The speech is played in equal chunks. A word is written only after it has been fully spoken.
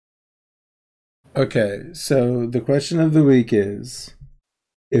Okay, so the question of the week is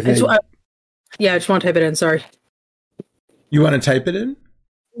if I just, a I, yeah, I just want to type it in. Sorry. you want to type it in?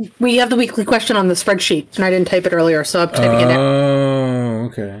 We have the weekly question on the spreadsheet, and I didn't type it earlier, so I'm typing it now. Oh,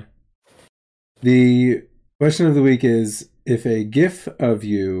 okay. The question of the week is if a GIF of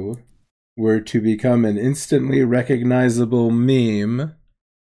you were to become an instantly recognizable meme,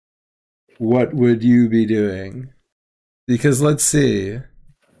 what would you be doing? Because let's see.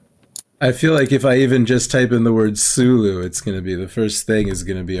 I feel like if I even just type in the word Sulu, it's going to be the first thing is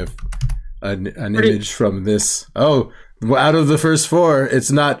going to be an image from this. Oh, out of the first four,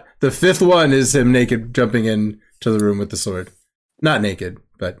 it's not. The fifth one is him naked jumping in to the room with the sword. Not naked,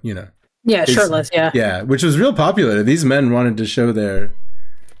 but you know. Yeah, shirtless. Yeah. Yeah, which was real popular. These men wanted to show their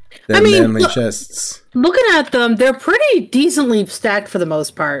I mean, manly chests. looking at them, they're pretty decently stacked for the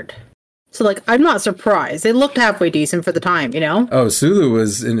most part. So, like, I'm not surprised. They looked halfway decent for the time, you know? Oh, Sulu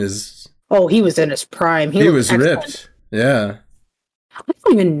was in his. Oh, he was in his prime. He was excellent. ripped. Yeah. I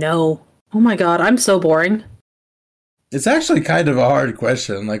don't even know. Oh my god, I'm so boring. It's actually kind of a hard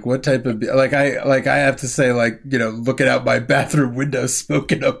question. Like, what type of I have to say, like, you know, looking out my bathroom window,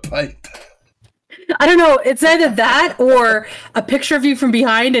 smoking a pipe. I don't know. It's either that or a picture of you from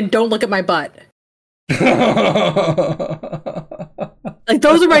behind and don't look at my butt. Like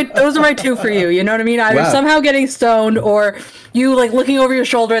those are my two for you. You know what I mean? Either somehow getting stoned or you like looking over your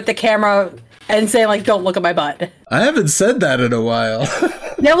shoulder at the camera and saying like, "Don't look at my butt." I haven't said that in a while.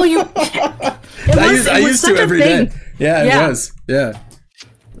 Yeah, well, you. I used to every day. Yeah, it was. Yeah.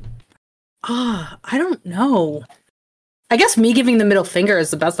 I don't know. I guess me giving the middle finger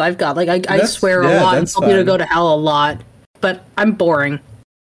is the best I've got. Like I swear a lot and tell you to go to hell a lot, but I'm boring.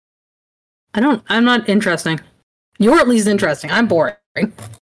 I'm not interesting. You're at least interesting. I'm boring.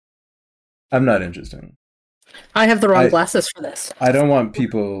 I'm not interesting. I have the wrong glasses for this. I don't want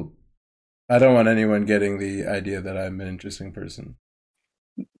anyone getting the idea that I'm an interesting person.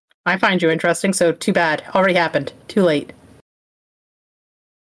 I find you interesting, so too bad. Already happened. Too late.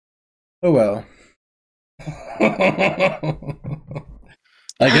 Oh well. I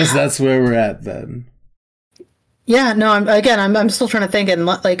guess that's where we're at then. Yeah, no, I'm still trying to think, and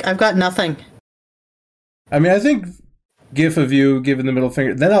like I've got nothing. I mean, I think GIF of you giving the middle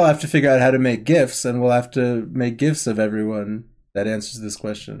finger. Then I'll have to figure out how to make GIFs, and we'll have to make GIFs of everyone that answers this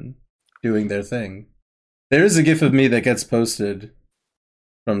question doing their thing. There is a GIF of me that gets posted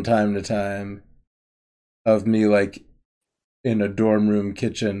from time to time of me like in a dorm room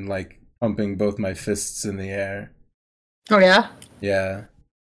kitchen, like pumping both my fists in the air. Oh yeah? Yeah.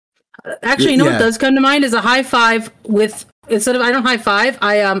 Actually, you know what does come to mind is a high five with instead of I don't high five,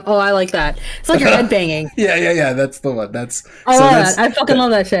 I like that. It's like your head banging. Yeah, that's the one. I love that. I fucking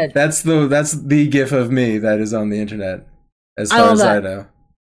love that shit. That's the GIF of me that is on the internet, as far as I know.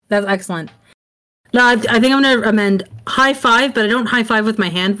 That's excellent. No, I think I'm gonna amend high five, but I don't high five with my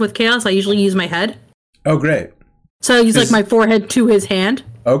hand with Chaos. I usually use my head. Oh, great. So I use like my forehead to his hand.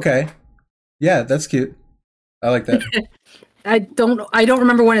 Okay. Yeah, that's cute. I like that. I don't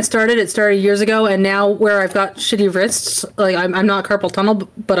remember when it started. It started years ago, and now where I've got shitty wrists, like I'm not carpal tunnel,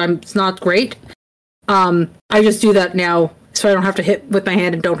 but it's not great. I just do that now, so I don't have to hit with my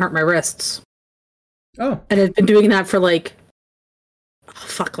hand and don't hurt my wrists. Oh. And I've been doing that for like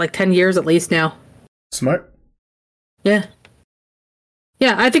 10 years at least now. Smart. Yeah.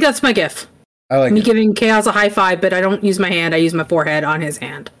 Yeah, I think that's my GIF. I like me giving Chaos a high five, but I don't use my hand. I use my forehead on his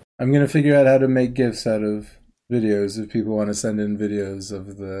hand. I'm gonna figure out how to make GIFs out of videos if people want to send in videos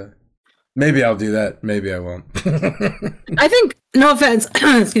of the. Maybe I'll do that. Maybe I won't. I think, no offense,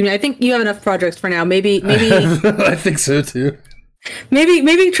 excuse me. I think you have enough projects for now. Maybe. I think so too.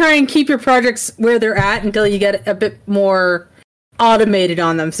 Maybe try and keep your projects where they're at until you get a bit more automated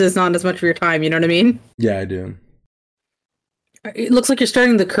on them, so it's not as much of your time. You know what I mean? Yeah, I do. It looks like you're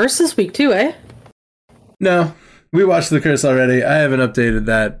starting The Curse this week too, eh? No, we watched The Curse already. I haven't updated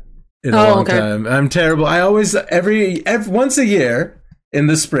that in a long time. I'm terrible. I always every once a year in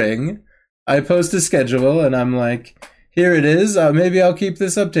the spring, I post a schedule and I'm like, here it is. Maybe I'll keep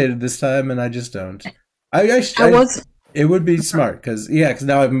this updated this time, and I just don't. It would be smart because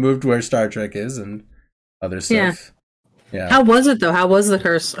now I've moved where Star Trek is and other stuff. Yeah. How was it though? How was The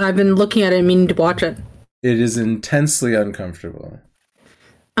Curse? I've been looking at it, meaning to watch it. It is intensely uncomfortable.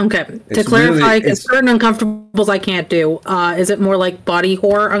 Okay. To clarify, because certain uncomfortables I can't do. Is it more like body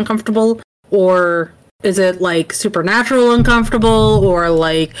horror uncomfortable, or is it like supernatural uncomfortable, or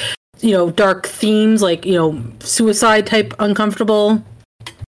like dark themes like suicide type uncomfortable?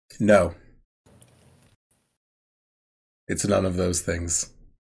 No. It's none of those things.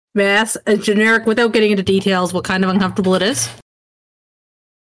 May I ask a generic, without getting into details, what kind of uncomfortable it is?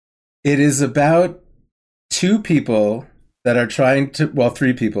 It is about three people that are trying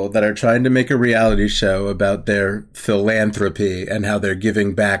to make a reality show about their philanthropy and how they're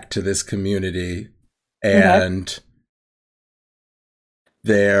giving back to this community. And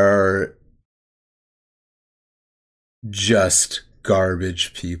they're just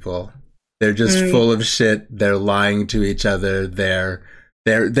garbage people. They're just full of shit. They're lying to each other. There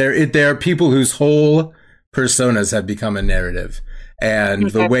are people whose whole personas have become a narrative. And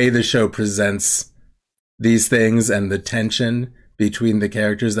the way the show presents these things and the tension between the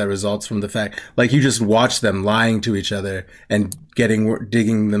characters that results from the fact, like, you just watch them lying to each other and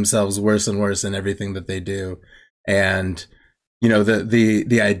digging themselves worse and worse in everything that they do. And, you know,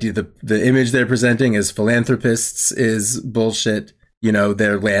 the idea, the image they're presenting as philanthropists is bullshit. You know,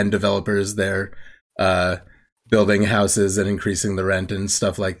 they're land developers, they're building houses and increasing the rent and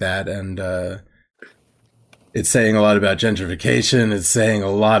stuff like that. And it's saying a lot about gentrification. It's saying a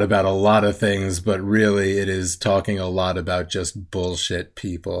lot about a lot of things, but really it is talking a lot about just bullshit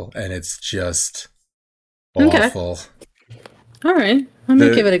people. And it's just awful. All right. Let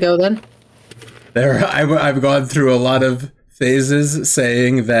me give it a go then. I've gone through a lot of phases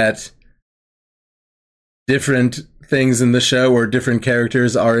saying that different things in the show or different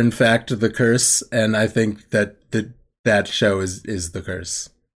characters are in fact the curse, and I think that that show is the curse.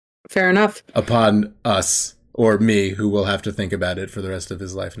 Fair enough. Upon us, or me, who will have to think about it for the rest of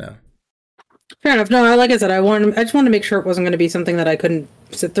his life now. Fair enough. No, like I said, I just wanted to make sure it wasn't going to be something that I couldn't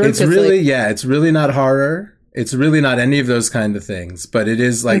sit through. It's really, it's really not horror. It's really not any of those kind of things, but it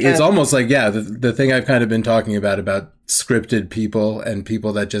is like, it's almost like, the thing I've kind of been talking about scripted people and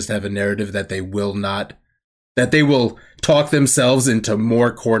people that just have a narrative that they will talk themselves into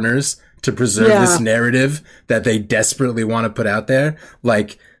more corners to preserve this narrative that they desperately want to put out there.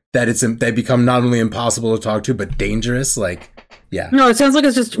 Like, that they become not only impossible to talk to, but dangerous. Like, yeah. No, it sounds like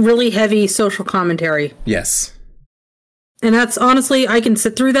it's just really heavy social commentary. Yes. And that's, honestly, I can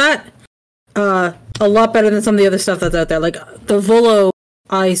sit through that a lot better than some of the other stuff that's out there. Like, the Volo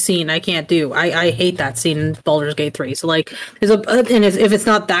Eye scene, I can't do. I hate that scene in Baldur's Gate 3. So, like, if it's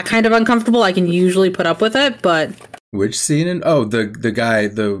not that kind of uncomfortable, I can usually put up with it, but... Which scene? The guy,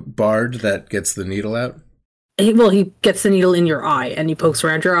 the bard that gets the needle out? He gets the needle in your eye, and he pokes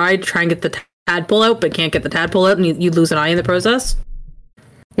around your eye to try and get the tadpole out, but can't get the tadpole out, and you lose an eye in the process.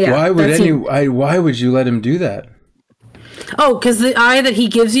 Yeah. Why would you let him do that? Oh, because the eye that he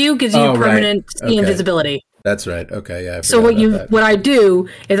gives you permanent invisibility. That's right. Okay, yeah. So what I do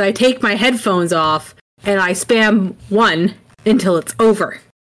is I take my headphones off and I spam 1 until it's over.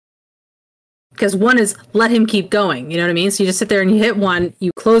 Because 1 is let him keep going. You know what I mean? So you just sit there and you hit 1.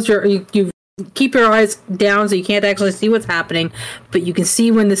 You close you keep your eyes down so you can't actually see what's happening, but you can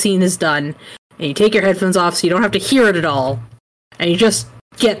see when the scene is done. And you take your headphones off so you don't have to hear it at all, and you just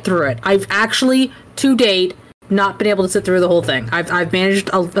get through it. I've actually, to date, not been able to sit through the whole thing. I've managed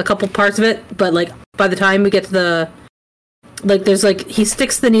a couple parts of it, but like by the time we get to the there's he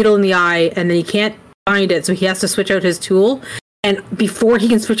sticks the needle in the eye and then he can't find it, so he has to switch out his tool. And before he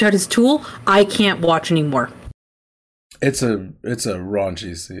can switch out his tool, I can't watch anymore. It's a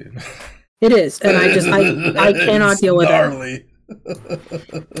raunchy scene. It is, and I cannot deal with it.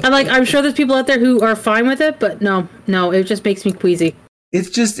 And I'm sure there's people out there who are fine with it, but no, it just makes me queasy. It's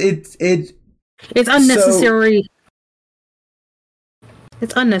just it's unnecessary.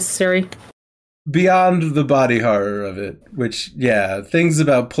 It's unnecessary. Beyond the body horror of it, which things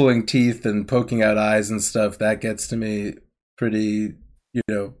about pulling teeth and poking out eyes and stuff, that gets to me pretty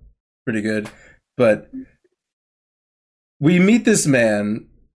good. But we meet this man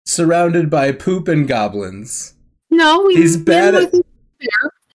surrounded by poop and goblins. No, he's bad at...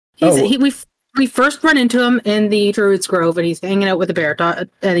 We first run into him in the Druid's Grove, and he's hanging out with a bear,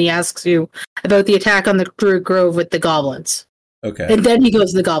 and he asks you about the attack on the Druid Grove with the goblins. Okay. And then he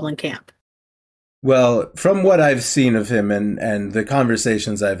goes to the goblin camp. Well, from what I've seen of him and the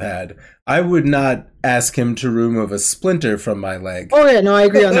conversations I've had, I would not ask him to remove a splinter from my leg. Oh, yeah, no, I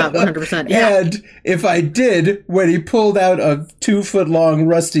agree on that 100%. Yeah. And if I did, when he pulled out a 2-foot-long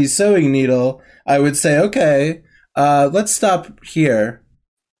rusty sewing needle, I would say, okay, let's stop here.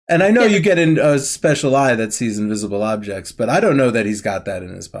 And I know you get a special eye that sees invisible objects, but I don't know that he's got that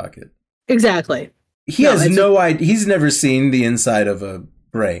in his pocket. Exactly. He has no idea. He's never seen the inside of a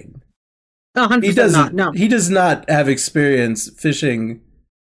brain. 100% He does not have experience fishing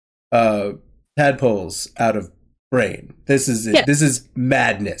tadpoles out of brain. This is it. Yeah. This is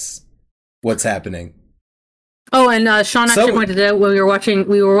madness. What's happening? Oh, and Sean actually pointed out when we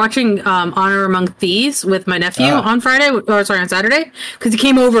were watching Honor Among Thieves with my nephew on Saturday, because he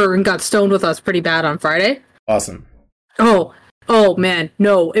came over and got stoned with us pretty bad on Friday. Awesome. Oh, Oh man,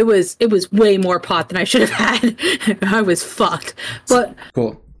 no, it was way more pot than I should have had. I was fucked. But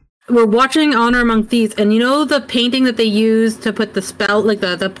cool. We're watching Honor Among Thieves, and you know the painting that they use to put the spell, like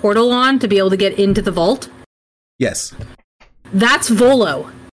the portal on to be able to get into the vault? Yes. That's Volo.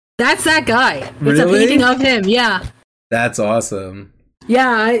 That's that guy. Really? It's a painting of him, yeah. That's awesome.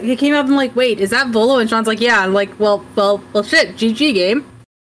 Yeah, he came up and like, wait, is that Volo? And Sean's like, yeah. I'm like, well, shit, GG game.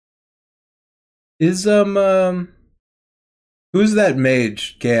 Is, who's that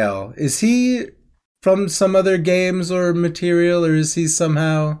mage, Gale? Is he from some other games or material, or is he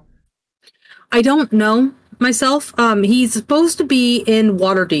somehow... I don't know myself. He's supposed to be in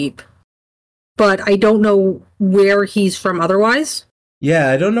Waterdeep, but I don't know where he's from otherwise.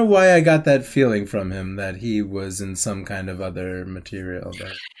 Yeah, I don't know why I got that feeling from him that he was in some kind of other material.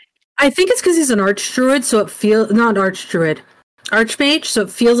 But... I think it's because he's an archdruid, so it feels... Not archdruid. Archmage, so it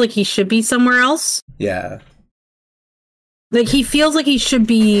feels like he should be somewhere else. Yeah. Like, he feels like he should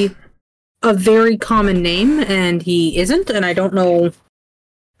be a very common name, and he isn't, and I don't know...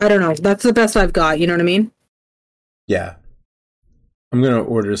 That's the best I've got, you know what I mean? Yeah. I'm going to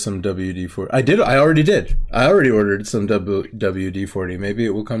order some WD-40. I already did. I already ordered some WD-40. Maybe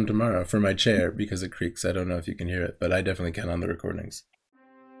it will come tomorrow for my chair because it creaks. I don't know if you can hear it, but I definitely can on the recordings.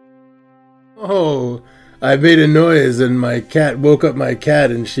 Oh, I made a noise and my cat woke up my cat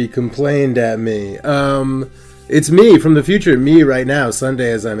and she complained at me. It's me from the future, me right now,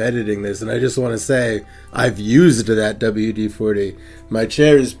 Sunday as I'm editing this, and I just want to say I've used that WD-40. My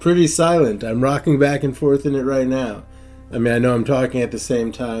chair is pretty silent. I'm rocking back and forth in it right now. I mean, I know I'm talking at the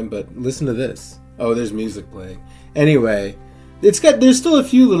same time, but listen to this. Oh, there's music playing. Anyway, there's still a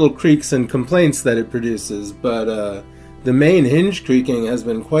few little creaks and complaints that it produces, but the main hinge creaking has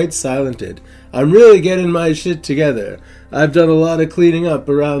been quite silented. I'm really getting my shit together. I've done a lot of cleaning up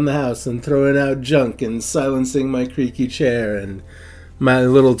around the house and throwing out junk and silencing my creaky chair, and my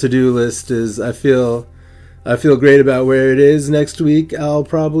little to-do list is I feel great about where it is. Next week I'll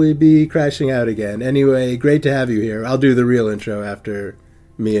probably be crashing out again. Anyway, great to have you here. I'll do the real intro after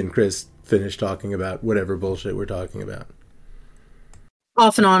me and Chris finish talking about whatever bullshit we're talking about.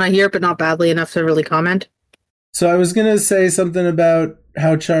 Off and on, I hear, but not badly enough to really comment. So I was going to say something about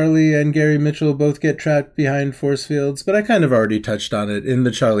how Charlie and Gary Mitchell both get trapped behind force fields, but I kind of already touched on it in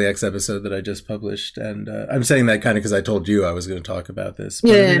the Charlie X episode that I just published, and I'm saying that kind of because I told you I was going to talk about this.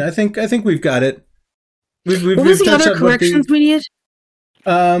 But, yeah. I mean, I think we've got it. What was the other corrections we needed?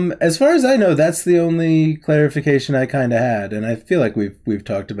 As far as I know, that's the only clarification I kind of had, and I feel like we've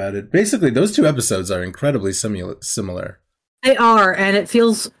talked about it. Basically, those two episodes are incredibly similar. They are, and it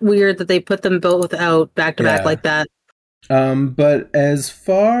feels weird that they put them both out back to back like that. But as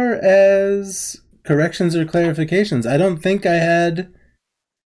far as corrections or clarifications, I don't think I had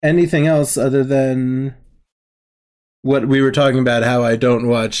anything else other than what we were talking about, how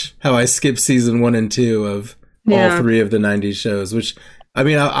I skip season 1 and 2 of all 3 of the 90s shows, which, I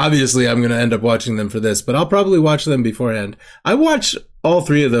mean, obviously I'm going to end up watching them for this, but I'll probably watch them beforehand. I watch all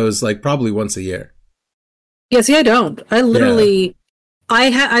 3 of those like probably once a year. Yeah, see, I don't. I literally,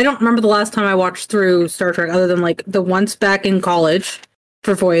 I don't remember the last time I watched through Star Trek other than like the once back in college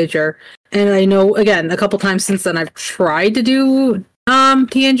for Voyager. And I know, again, a couple times since then I've tried to do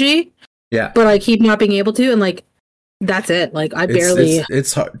TNG. Yeah. But I keep not being able to, and like, that's it. Like,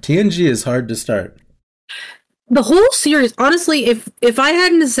 it's hard. TNG is hard to start. The whole series, honestly, if I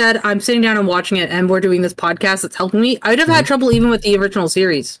hadn't said I'm sitting down and watching it and we're doing this podcast that's helping me, I'd have had trouble even with the original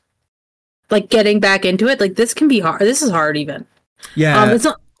series. Like, getting back into it, like, this can be hard. This is hard, even. Yeah.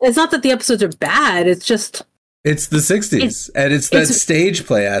 It's not that the episodes are bad. It's just... It's the 60s. And it's that stage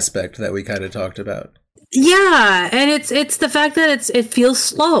play aspect that we kind of talked about. Yeah, and it's the fact that it feels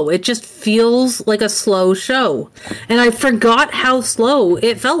slow. It just feels like a slow show. And I forgot how slow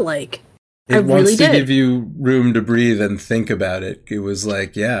it felt like. It wants to give you room to breathe and think about it. It was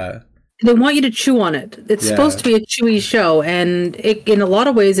like, yeah... They want you to chew on it. It's supposed to be a chewy show, and in a lot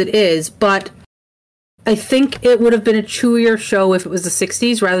of ways it is, but I think it would have been a chewier show if it was the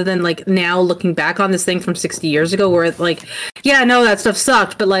 60s, rather than, like, now looking back on this thing from 60 years ago, where it's like, yeah, no, that stuff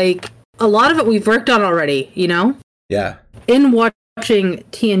sucked, but, like, a lot of it we've worked on already, you know? Yeah. In watching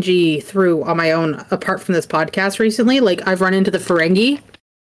TNG through on my own, apart from this podcast recently, like, I've run into the Ferengi.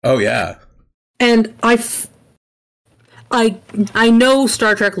 Oh, yeah. And I know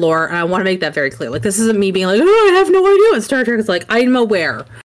Star Trek lore, and I want to make that very clear. Like, this isn't me being like, oh, I have no idea what Star Trek is like. I'm aware.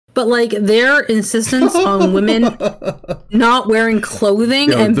 But, like, their insistence on women not wearing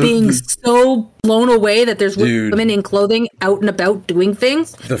clothing being so blown away that there's women in clothing out and about doing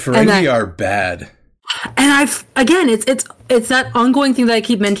things. The Ferengi are bad. And it's that ongoing thing that I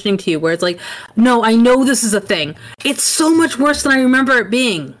keep mentioning to you, where it's like, no, I know this is a thing. It's so much worse than I remember it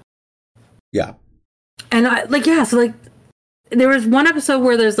being. Yeah. And there was one episode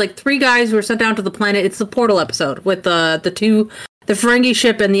where there's like 3 guys who are sent down to the planet. It's the Portal episode with the Ferengi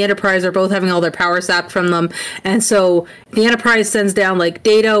ship and the Enterprise are both having all their power sapped from them. And so the Enterprise sends down like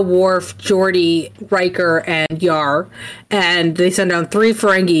Data, Worf, Geordi, Riker, and Yar. And they send down 3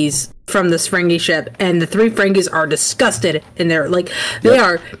 Ferengis from this Ferengi ship. And the 3 Ferengis are disgusted. And they're like, they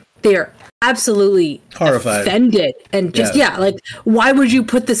are absolutely horrified, offended, and just like, why would you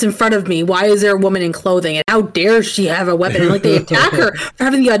put this in front of me? Why is there a woman in clothing, and how dare she have a weapon? And like, they attack her for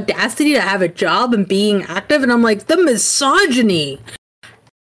having the audacity to have a job and being active, and I'm like, the misogyny.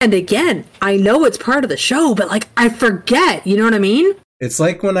 And again, I know it's part of the show, but like, I forget, you know what I mean? It's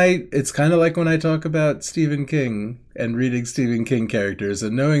kind of like when I talk about Stephen King and reading Stephen King characters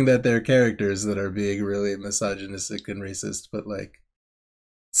and knowing that they're characters that are being really misogynistic and racist, but like,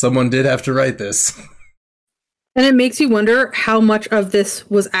 someone did have to write this. And it makes you wonder how much of this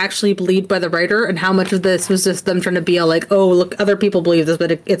was actually believed by the writer and how much of this was just them trying to be all like, oh, look, other people believe this,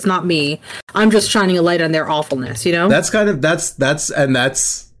 but it's not me. I'm just shining a light on their awfulness, you know? That's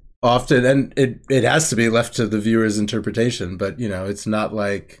often, and it has to be left to the viewer's interpretation, but, you know, it's not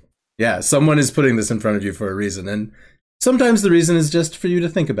like, someone is putting this in front of you for a reason. And sometimes the reason is just for you to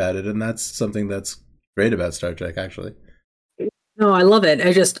think about it. And that's something that's great about Star Trek, actually. No, I love it.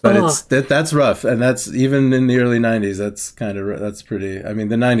 That's rough, and that's even in the early 90s. That's pretty. I mean,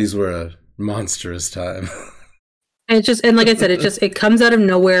 the 90s were a monstrous time. And like I said, it comes out of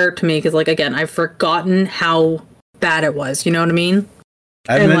nowhere to me because, like, again, I've forgotten how bad it was. You know what I mean?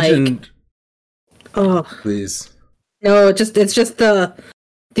 I mentioned. Like, please. No, it's just the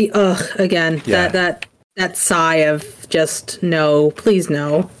again, that sigh of just no, please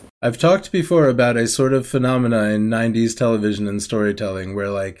no. I've talked before about a sort of phenomena in 90s television and storytelling where,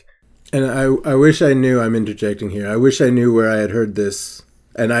 like, and I wish I knew, I'm interjecting here, I wish I knew where I had heard this,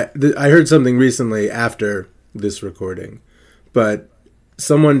 and I heard something recently after this recording, but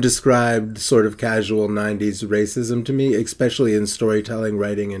someone described sort of casual 90s racism to me, especially in storytelling,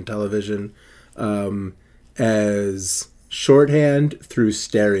 writing, and television, as shorthand through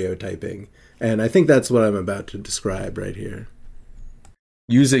stereotyping. And I think that's what I'm about to describe right here.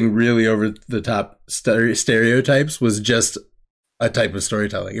 Using really over-the-top stereotypes was just a type of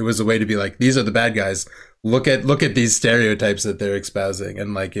storytelling. It was a way to be like, these are the bad guys. Look at these stereotypes that they're espousing.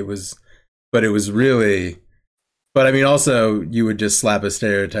 And like, it was really, but I mean, also you would just slap a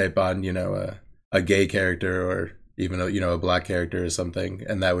stereotype on, you know, a gay character or even a black character or something.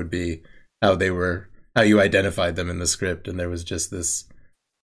 And that would be how you identified them in the script. And there was just this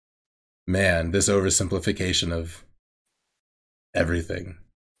oversimplification of everything.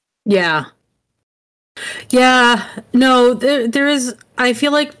 Yeah. No, there is. I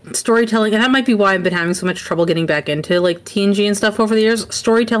feel like storytelling, and that might be why I've been having so much trouble getting back into like TNG and stuff over the years.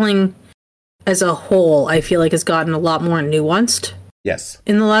 Storytelling as a whole, I feel like has gotten a lot more nuanced. Yes.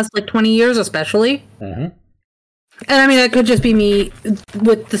 In the last like 20 years, especially. Mm-hmm. And I mean, that could just be me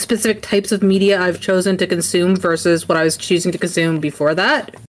with the specific types of media I've chosen to consume versus what I was choosing to consume before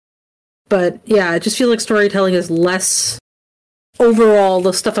that. But yeah, I just feel like storytelling is less. Overall,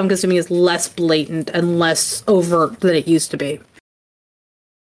 the stuff I'm consuming is less blatant and less overt than it used to be.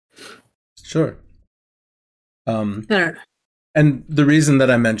 Sure. I don't know. And the reason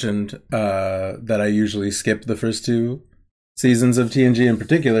that I mentioned that I usually skip the first 2 seasons of TNG in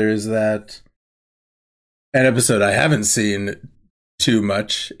particular is that an episode I haven't seen too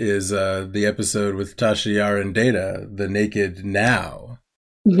much is the episode with Tasha Yar and Data, The Naked Now.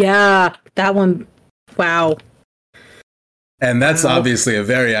 Yeah, that one. Wow. And that's obviously a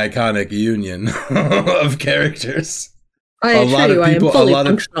very iconic union of characters. I am fully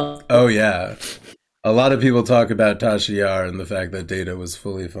functional. Oh yeah, a lot of people talk about Tasha Yar and the fact that Data was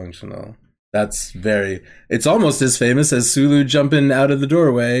fully functional. It's almost as famous as Sulu jumping out of the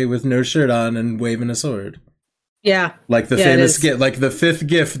doorway with no shirt on and waving a sword. Yeah, like the famous GIF, like the 5th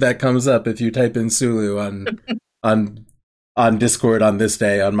GIF that comes up if you type in Sulu on Discord on this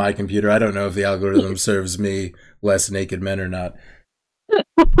day on my computer. I don't know if the algorithm serves me less naked men or not.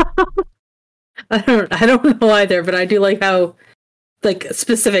 I don't know either, but I do like how like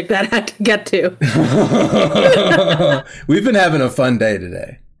specific that had to get to. We've been having a fun day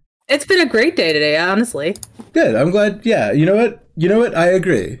today. It's been a great day today, honestly. Good. I'm glad. Yeah. You know what? I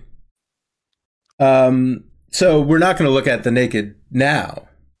agree. So we're not going to look at The Naked Now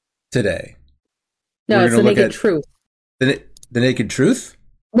today. No, it's The Naked Truth. The Naked Truth?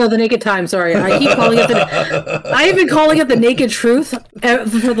 No, The Naked Time. Sorry, I keep calling it the. I have been calling it The Naked Truth for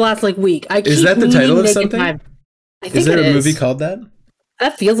the last week. Is that the title of something? Time. I think is there a movie called that?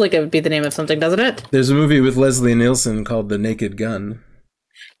 That feels like it would be the name of something, doesn't it? There's a movie with Leslie Nielsen called The Naked Gun.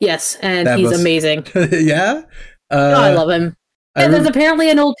 Yes, and he's amazing. Yeah? I love him. And there's apparently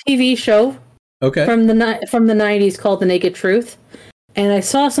an old TV show from the 90s called The Naked Truth. And I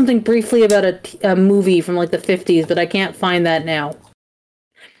saw something briefly about a movie from like the 50s, but I can't find that now.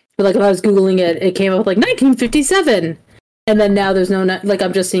 But like if I was Googling it, it came up with like 1957. And then now there's no, like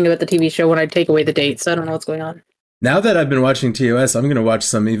I'm just seeing about the TV show when I take away the dates. So I don't know what's going on. Now that I've been watching TOS, I'm going to watch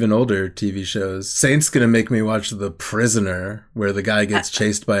some even older TV shows. Saint's going to make me watch The Prisoner, where the guy gets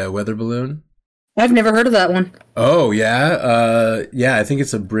chased by a weather balloon. I've never heard of that one. Oh, yeah? Yeah, I think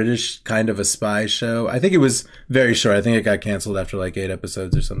it's a British kind of a spy show. I think it was very short. I think it got canceled after like 8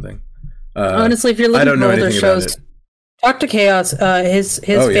 episodes or something. Honestly, if you're looking for older shows, Dr. Chaos, his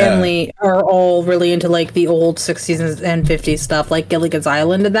family are all really into like the old 60s and 50s stuff, like Gilligan's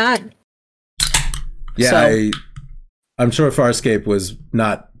Island and that. Yeah, I'm sure Farscape was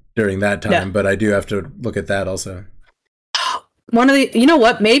not during that time, but I do have to look at that also. You know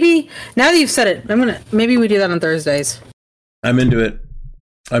what? Maybe now that you've said it, maybe we do that on Thursdays. I'm into it.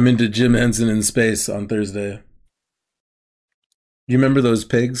 I'm into Jim Henson in space on Thursday. You remember those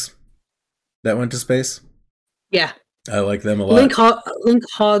pigs that went to space? Yeah, I like them a lot.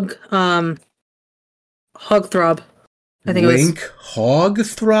 Hogthrob. I think Link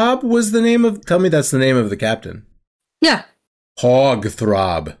Hogthrob was the name of. Tell me that's the name of the captain. Yeah.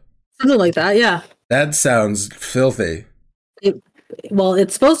 Hogthrob. Something like that, yeah. That sounds filthy.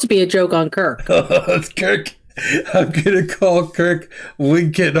 It's supposed to be a joke on Kirk. Kirk. I'm going to call Kirk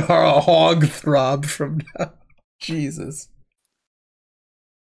Lincoln Hogthrob from now. Jesus.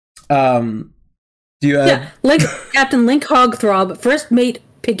 Do you have... Captain Link Hogthrob, First Mate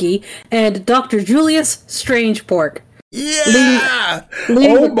Piggy, and Dr. Julius Strangepork. Yeah!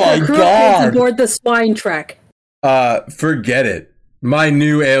 Oh my God! Aboard the Swine Trek. Forget it. My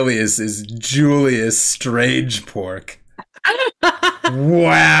new alias is Julius Strangepork.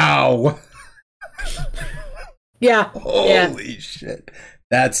 Wow. Yeah. Holy shit.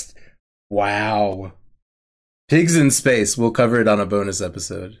 That's wow. Pigs in Space. We'll cover it on a bonus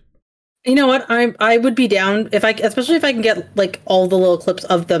episode. You know what? I would be down especially if I can get like all the little clips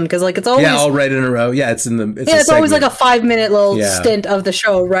of them, because like it's always all right in a row. Yeah, it's always like a 5-minute little stint of the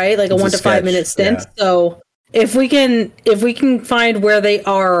show, right? Like a 1 to 5 minute stint. Yeah. So if we can find where they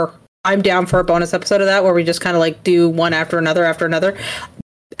are, I'm down for a bonus episode of that where we just kind of like do one after another,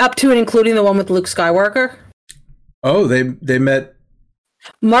 up to and including the one with Luke Skywalker. Oh, they met.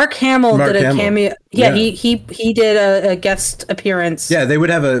 Mark Hamill did a cameo. Yeah, he did a guest appearance. Yeah, they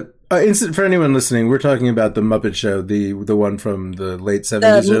would have for anyone listening, we're talking about the Muppet Show, the one from the late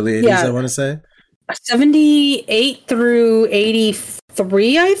 70s, early 80s, I want to say. 78 through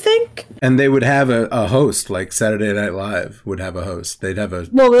 83, I think. And they would have a host, like Saturday Night Live would have a host. They'd have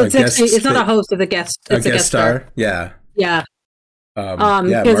it's not a host, it's a guest. It's a guest star. Yeah. Yeah.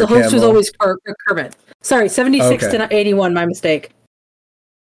 Because the host was always Kermit. Sorry, 76 to 81, my mistake.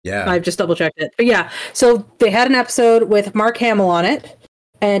 Yeah. I've just double checked it. But yeah, so they had an episode with Mark Hamill on it,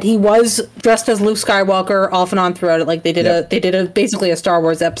 and he was dressed as Luke Skywalker off and on throughout it. Like they did basically a Star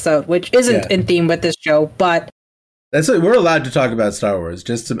Wars episode, which isn't in theme with this show, but we're allowed to talk about Star Wars.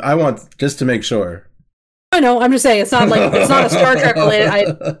 Just to make sure. I know. I'm just saying it's not a Star Trek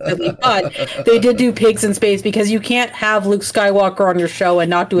related, but they did do Pigs in Space, because you can't have Luke Skywalker on your show and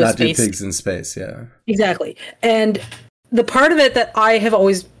not do space. Do Pigs in Space, yeah. Exactly. And the part of it that I have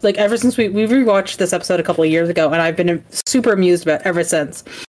always, like, ever since we rewatched this episode a couple of years ago, and I've been super amused about ever since,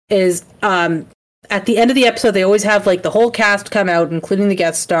 is at the end of the episode, they always have, like, the whole cast come out, including the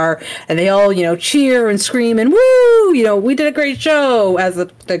guest star, and they all, cheer and scream and woo, we did a great show as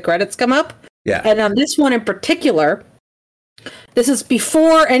the credits come up. Yeah. And on this one in particular, this is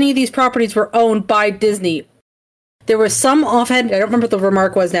before any of these properties were owned by Disney. There was some offhand, I don't remember what the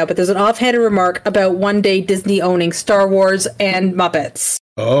remark was now, but there's an offhanded remark about one day Disney owning Star Wars and Muppets.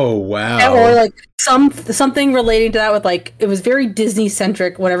 Oh, wow. Or like something relating to that, with like, it was very Disney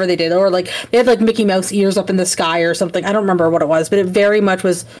centric, whatever they did. Or like they had like Mickey Mouse ears up in the sky or something. I don't remember what it was, but it very much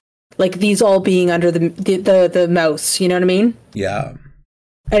was like these all being under the mouse. You know what I mean? Yeah.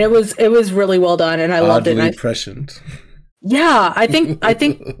 And it was really well done, and I loved it. Oddly prescient. Yeah, I think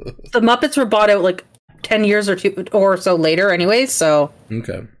the Muppets were bought out like 10 years or so later anyway, so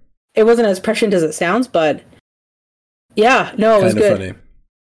okay, it wasn't as prescient as it sounds, but yeah, no, it was good. Funny.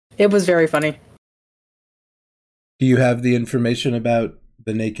 It was very funny. Do you have the information about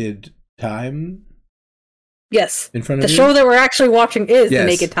The Naked Time? Yes. In front of you? The show that we're actually watching is The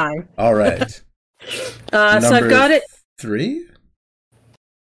Naked Time. All right. So I've got it. 3?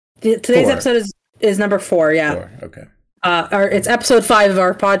 Today's episode is number 4, yeah. 4, okay. Or it's episode 5 of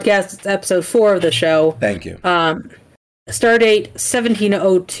our podcast. It's episode 4 of the show. Thank you. Stardate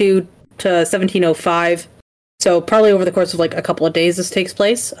 1702 to 1705. So probably over the course of like a couple of days this takes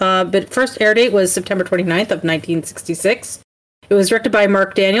place. But first air date was September 29th of 1966. It was directed by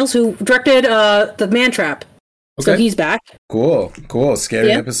Mark Daniels, who directed The Man Trap. Okay. So he's back. Cool.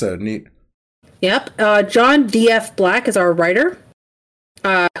 Scary episode. Neat. Yep. John D.F. Black is our writer,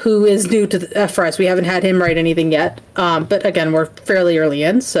 who is new to for us. We haven't had him write anything yet. But again, we're fairly early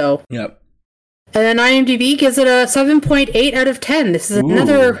in, so. Yep. And then IMDb gives it a 7.8 out of 10. This is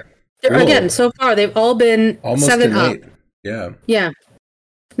another... Cool. Again, so far they've all been almost 7 up. 8. Yeah. Yeah.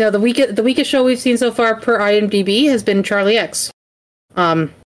 Now the weakest show we've seen so far per IMDb has been Charlie X. So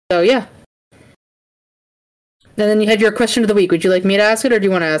yeah. And then you had your question of the week. Would you like me to ask it, or do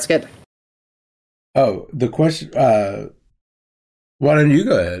you want to ask it? Oh, the question. Why don't you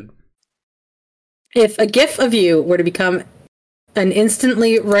go ahead? If a GIF of you were to become an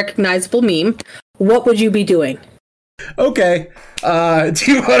instantly recognizable meme, what would you be doing? Okay.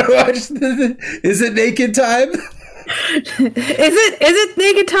 Do you want to watch is it Naked Time? Is it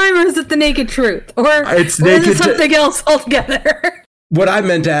Naked Time, or is it The Naked Truth? Or is it something else altogether? What I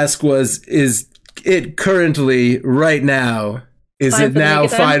meant to ask was, is it currently, right now, is it now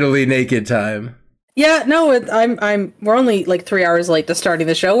finally Naked Time? Yeah, no, we're only like 3 hours late to starting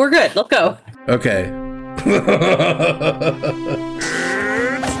the show. We're good. Let's go. Okay. It's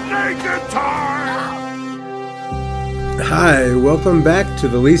Naked Time! Hi, welcome back to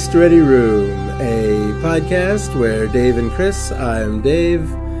The Least Ready Room, a podcast where Dave and Chris, I'm Dave,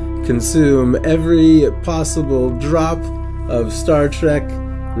 consume every possible drop of Star Trek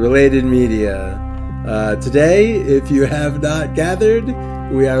related media. Today, if you have not gathered,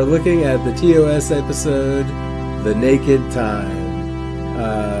 we are looking at the TOS episode, The Naked Time.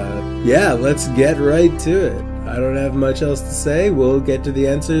 Let's get right to it. I don't have much else to say. We'll get to the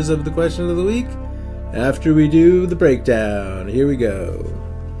answers of the question of the week after we do the breakdown. Here we go.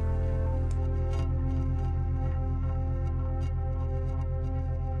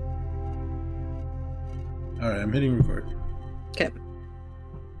 Alright, I'm hitting record. Okay.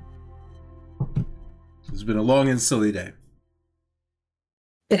 It's been a long and silly day.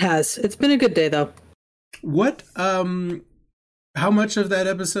 It has. It's been a good day, though. What, how much of that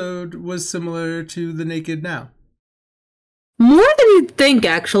episode was similar to The Naked Now? More than you'd think,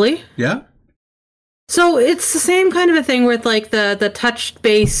 actually. Yeah? So it's the same kind of a thing with like the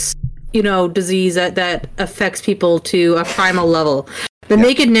touch-based, disease that affects people to a primal level. The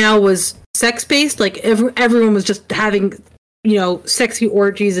Naked Now was sex-based, like everyone was just having, sexy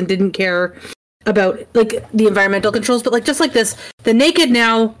orgies and didn't care about like the environmental controls. But like just like this, The Naked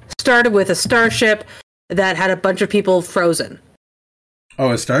Now started with a starship that had a bunch of people frozen.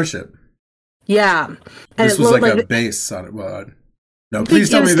 Oh, a starship. Yeah. And this was like a base on it. Well, no, please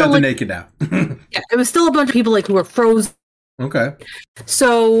tell me about The Naked Now. Yeah, it was still a bunch of people like who were frozen. Okay.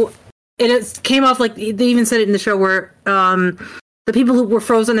 So it came off like they even said it in the show where the people who were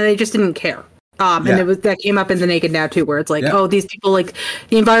frozen and they just didn't care. And that came up in The Naked Now too, where it's like, these people, like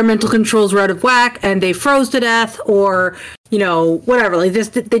the environmental controls were out of whack and they froze to death, or whatever. Like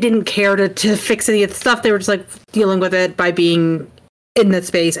they didn't care to fix any of the stuff. They were just like dealing with it by being in the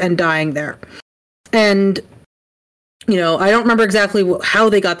space and dying there. And I don't remember exactly how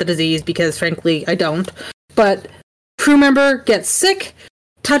they got the disease because, frankly, I don't. But crew member gets sick,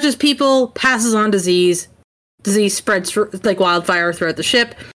 touches people, passes on disease. Disease spreads like wildfire throughout the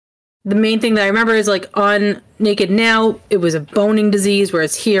ship. The main thing that I remember is like on Naked Now, it was a boning disease,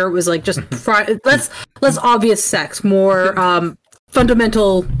 whereas here it was like just less obvious sex, more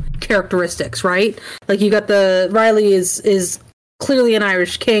fundamental characteristics, right? Like you got Riley is clearly an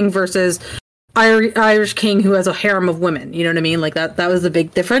Irish king versus Irish king who has a harem of women. You know what I mean? Like that was the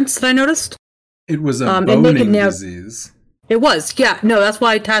big difference that I noticed. It was a boning disease. It was, yeah. No, that's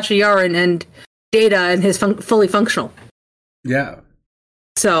why Tasha Yar and Data and his fully functional. Yeah.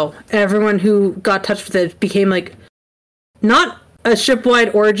 So everyone who got touched with it became like not a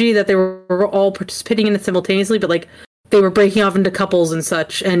shipwide orgy that they were all participating in it simultaneously, but like they were breaking off into couples and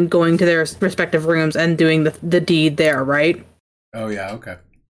such and going to their respective rooms and doing the deed there, right? Oh yeah, okay.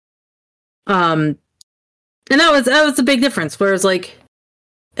 And that was a big difference. Whereas like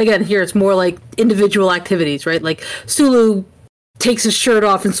again here it's more like individual activities, right? Like Sulu takes his shirt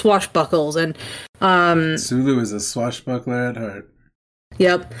off and swashbuckles, and Sulu is a swashbuckler at heart.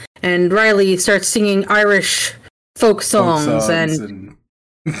 Yep, and Riley starts singing Irish folk songs and...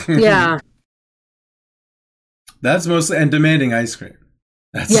 yeah. That's mostly, and demanding ice cream.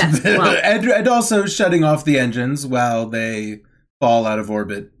 That's and also shutting off the engines while they fall out of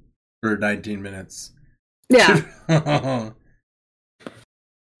orbit for 19 minutes. Yeah.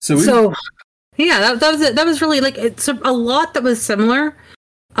 So yeah, that was it. That was really like it's a lot that was similar.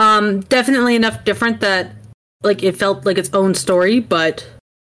 Definitely enough different that like it felt like its own story, but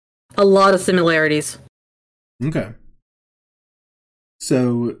a lot of similarities. Okay.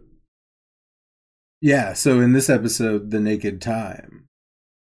 So yeah, so in this episode, The Naked Time,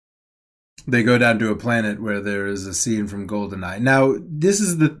 they go down to a planet where there is a scene from GoldenEye. Now, this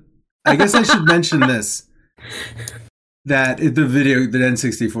is I guess I should mention this. That the video, the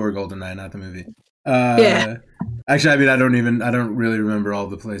N64 GoldenEye, not the movie. Yeah. Actually, I mean, I don't really remember all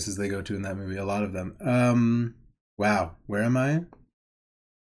the places they go to in that movie. A lot of them. Wow, where am I?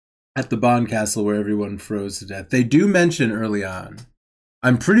 At the Bond Castle where everyone froze to death. They do mention early on.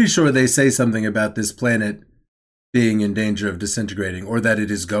 I'm pretty sure they say something about this planet being in danger of disintegrating, or that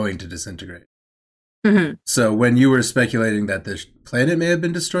it is going to disintegrate. Mm-hmm. So when you were speculating that the planet may have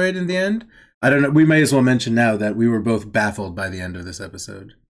been destroyed in the end, I don't know. We may as well mention now that we were both baffled by the end of this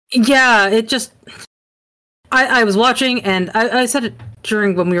episode. Yeah, it just... I was watching, and I said it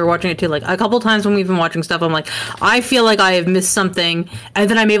during when we were watching it too, like a couple times when we've been watching stuff, I'm like, I feel like I have missed something, and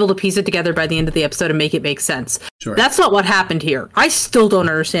then I'm able to piece it together by the end of the episode and make it make sense. Sure. That's not what happened here. I still don't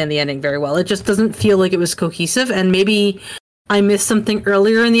understand the ending very well. It just doesn't feel like it was cohesive, and maybe I missed something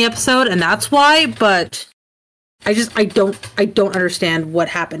earlier in the episode, and that's why, but... I don't understand what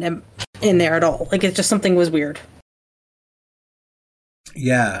happened in there at all. Like, it's just something was weird.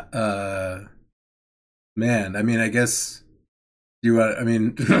 Yeah, man, I mean, I guess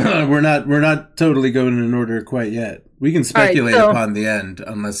we're not totally going in order quite yet. We can speculate upon the end,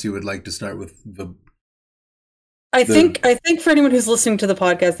 unless you would like to start with the... I think for anyone who's listening to the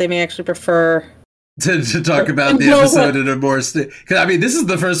podcast, they may actually prefer... To talk about the episode in a more... Because, I mean, this is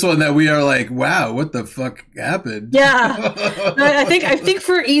the first one that we are like, wow, what the fuck happened? Yeah. I think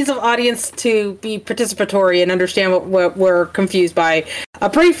for ease of audience to be participatory and understand what we're confused by, a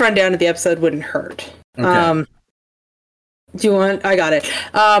brief rundown of the episode wouldn't hurt. Okay. Do you want... I got it.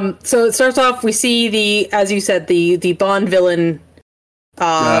 So it starts off, we see as you said, the Bond villain...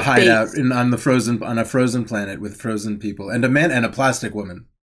 hideout on a frozen planet with frozen people and a man and a plastic woman.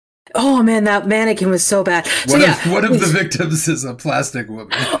 Oh man, that mannequin was so bad. One of the victims is a plastic woman.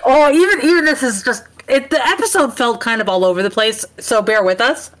 Oh, even this is just the episode felt kind of all over the place. So bear with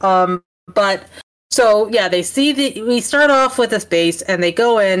us. But so yeah, they see we start off with this base and they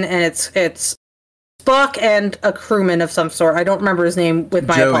go in and it's Spock and a crewman of some sort. I don't remember his name. With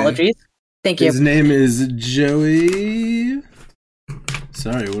my apologies. Thank you. His name is Joey.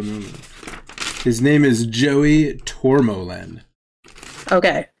 Sorry, 1 moment. His name is Joey Tormolen.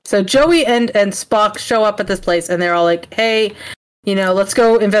 Okay. So Joey and Spock show up at this place and they're all like, hey, let's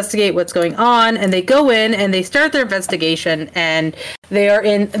go investigate what's going on. And they go in and they start their investigation and they are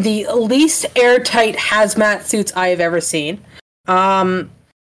in the least airtight hazmat suits I have ever seen.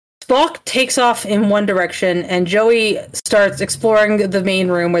 Spock takes off in one direction and Joey starts exploring the main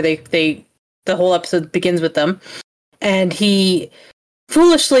room where the whole episode begins with them. And he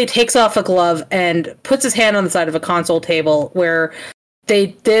foolishly takes off a glove and puts his hand on the side of a console table where they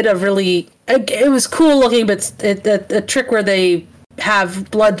did it was cool looking, but a trick where they have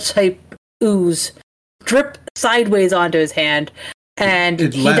blood type ooze drip sideways onto his hand, and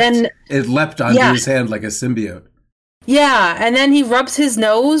it leapt onto his hand like a symbiote. Yeah, and then he rubs his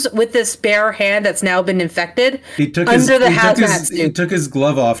nose with this bare hand that's now been infected. He took his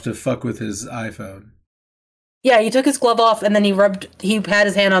glove off to fuck with his iPhone. Yeah, he took his glove off and then he had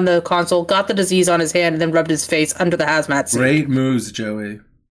his hand on the console, got the disease on his hand, and then rubbed his face under the hazmat suit. Great moves, Joey.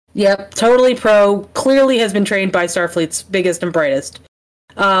 Yep, totally pro. Clearly has been trained by Starfleet's biggest and brightest.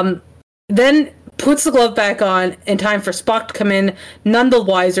 Then puts the glove back on in time for Spock to come in, none the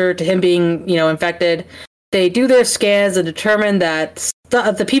wiser to him being, infected. They do their scans and determine that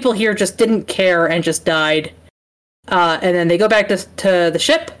the people here just didn't care and just died. And then they go back to the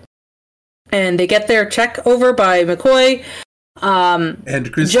ship. And they get their check over by McCoy.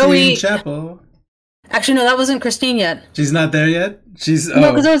 And Christine Chapel. Actually, no, that wasn't Christine yet. She's not there yet?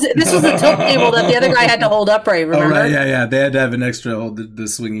 No, because this was the tilt table that the other guy had to hold upright, remember? Oh, right, yeah. They had to have an extra hold the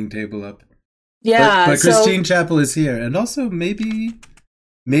swinging table up. Yeah, but Christine Chapel is here. And also, maybe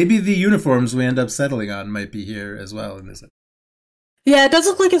the uniforms we end up settling on might be here as well in this episode. Yeah, it does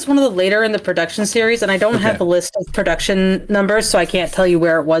look like it's one of the later in the production series, and I don't have the list of production numbers, so I can't tell you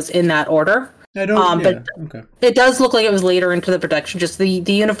where it was in that order. But it does look like it was later into the production. Just the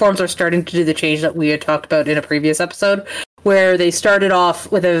uniforms are starting to do the change that we had talked about in a previous episode, where they started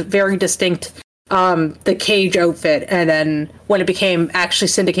off with a very distinct the Cage outfit, and then when it became actually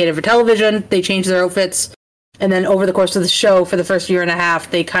syndicated for television, they changed their outfits, and then over the course of the show, for the first year and a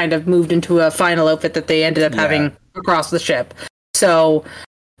half, they kind of moved into a final outfit that they ended up having across the ship. So,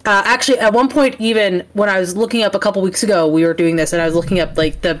 actually, at one point, even when I was looking up a couple weeks ago, we were doing this, and I was looking up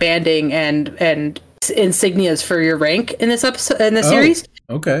like the banding and insignias for your rank in this episode, in this series.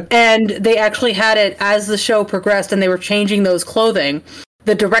 Okay. And they actually had it as the show progressed, and they were changing those clothing.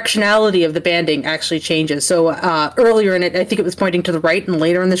 The directionality of the banding actually changes. So earlier in it, I think it was pointing to the right, and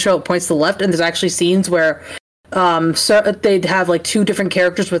later in the show, it points to the left. And there's actually scenes where so they'd have like two different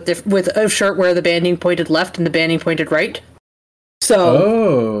characters with a shirt where the banding pointed left and the banding pointed right. So,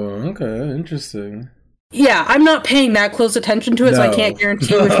 okay, interesting. Yeah, I'm not paying that close attention to it, so I can't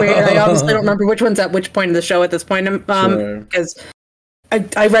guarantee which way. I obviously don't remember which one's at which point in the show at this point, because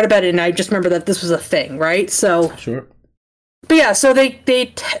I read about it and I just remember that this was a thing, right? So sure. But yeah, so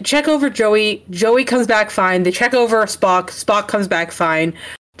they check over Joey. Joey comes back fine. They check over Spock. Spock comes back fine.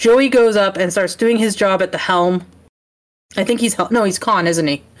 Joey goes up and starts doing his job at the helm. I think he's Khan, isn't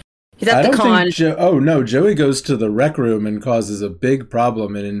he? He's at the con. Joey goes to the rec room and causes a big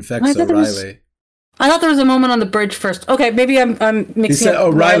problem and infects O'Reilly. I thought there was a moment on the bridge first. Okay, maybe I'm mixing. He said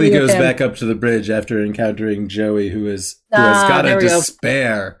O'Reilly goes back up to the bridge after encountering Joey, who has got a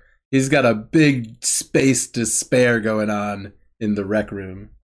despair. He's got a big space despair going on in the rec room.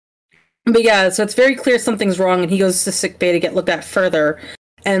 But yeah, so it's very clear something's wrong, and he goes to sickbay to get looked at further.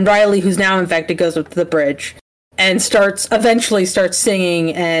 And Riley, who's now infected, goes up to the bridge and eventually starts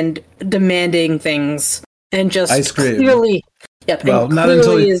singing and demanding things, and just ice cream. Clearly, yep. Well, not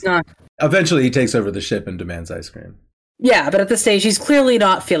until he is not. Eventually, he takes over the ship and demands ice cream. Yeah, but at this stage, he's clearly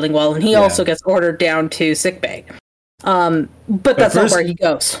not feeling well, and he also gets ordered down to sickbay. But that's not where he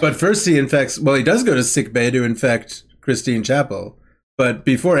goes. But first he infects... Well, he does go to sickbay to infect Christine Chapel. But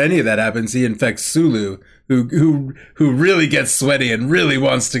before any of that happens, he infects Sulu, who really gets sweaty and really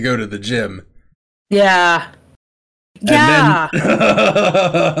wants to go to the gym. Yeah. Yeah.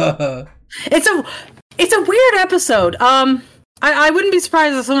 It's a weird episode. I wouldn't be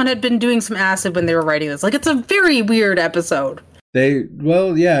surprised if someone had been doing some acid when they were writing this. Like, it's a very weird episode. I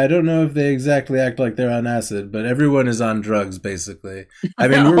don't know if they exactly act like they're on acid, but everyone is on drugs, basically. I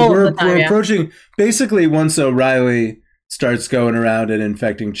mean, we're approaching, basically, once O'Reilly starts going around and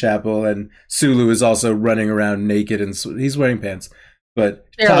infecting Chapel, and Sulu is also running around naked, and he's wearing pants, but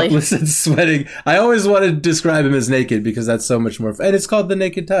topless and sweating. I always want to describe him as naked, because that's so much more fun. And it's called The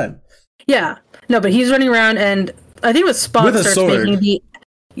Naked Time. Yeah. No, but he's running around, and I think it was Spock starts making the...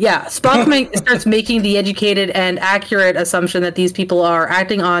 Yeah, Spock starts making the educated and accurate assumption that these people are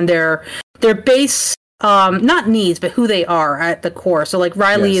acting on their base, not needs, but who they are at the core. So, like,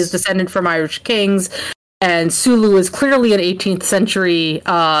 Riley is descended from Irish kings, and Sulu is clearly an 18th century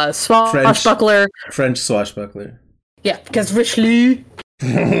swashbuckler. French swashbuckler. Yeah, because Richelieu.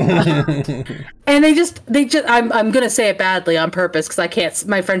 And they just I'm gonna say it badly on purpose because I can't,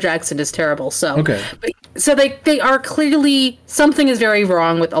 my French accent is terrible, so okay. So they are clearly, something is very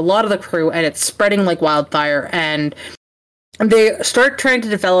wrong with a lot of the crew, and it's spreading like wildfire, and they start trying to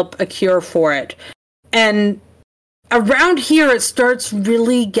develop a cure for it. And around here it starts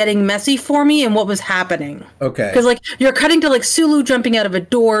really getting messy for me and what was happening. Okay. Because like you're cutting to like Sulu jumping out of a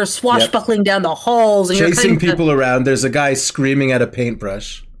door, swashbuckling down the halls, and chasing people around. There's a guy screaming at a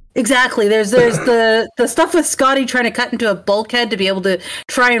paintbrush. Exactly. There's the stuff with Scotty trying to cut into a bulkhead to be able to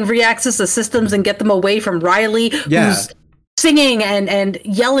try and reaccess the systems and get them away from Riley, who's singing and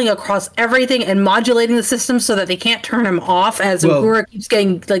yelling across everything and modulating the system so that they can't turn him off, as Uhura keeps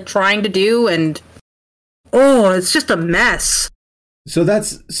getting trying to do, and it's just a mess. So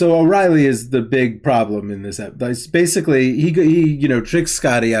O'Reilly is the big problem in this episode. Basically, he tricks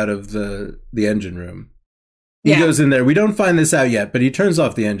Scotty out of the engine room. He goes in there. We don't find this out yet, but he turns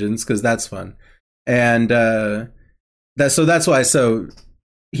off the engines because that's fun, and that's why. So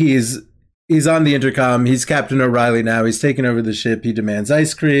he's on the intercom. He's Captain O'Reilly now. He's taken over the ship. He demands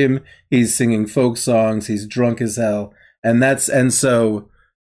ice cream. He's singing folk songs. He's drunk as hell,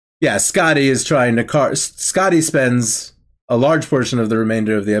 Scotty is trying to Scotty spends a large portion of the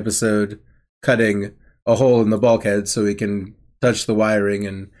remainder of the episode cutting a hole in the bulkhead so he can touch the wiring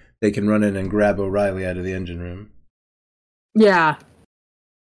and they can run in and grab O'Reilly out of the engine room. Yeah.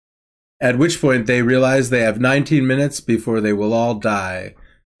 At which point they realize they have 19 minutes before they will all die.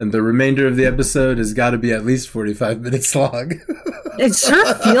 And the remainder of the episode has got to be at least 45 minutes long. It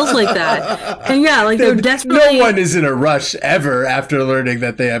sure feels like that. And they're desperately... No one is in a rush ever after learning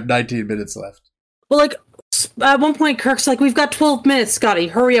that they have 19 minutes left. Well, at one point, Kirk's like, we've got 12 minutes, Scotty.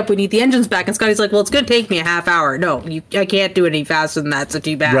 Hurry up, we need the engines back. And Scotty's like, well, it's going to take me a half hour. No, I can't do it any faster than that, so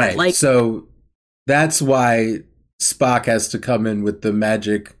too bad. Right, so That's why Spock has to come in with the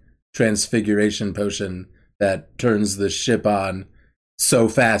magic transfiguration potion that turns the ship on so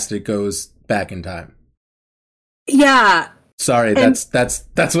fast it goes back in time. Yeah. Sorry, that's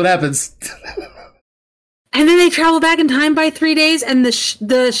what happens. And then they travel back in time by 3 days, and the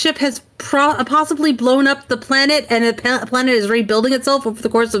ship has possibly blown up the planet, and the planet is rebuilding itself over the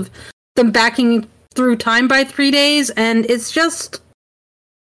course of them backing through time by 3 days, and it's just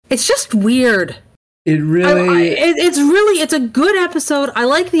weird. It really... It's a good episode. I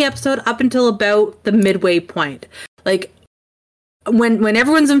like the episode up until about the midway point. Like, when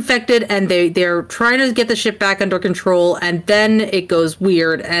everyone's infected and they're trying to get the ship back under control, and then it goes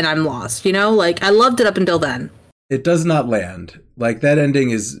weird and I'm lost, you know? Like, I loved it up until then. It does not land. Like, that ending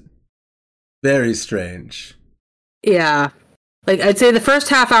is very strange. Yeah. Like, I'd say the first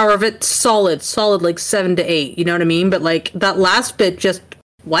half hour of it, solid, like 7 to 8, you know what I mean? But, like, that last bit just...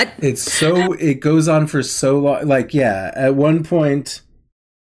 What? It goes on for so long. Like, yeah, at one point...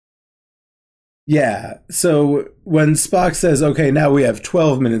 Yeah, so when Spock says, okay, now we have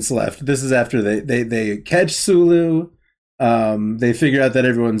 12 minutes left, this is after they catch Sulu, they figure out that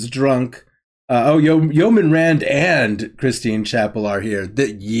everyone's drunk. Yeoman Rand and Christine Chapel are here.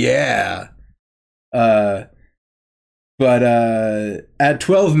 Yeah. But at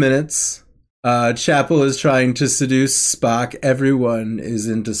 12 minutes... Chapel is trying to seduce Spock. Everyone is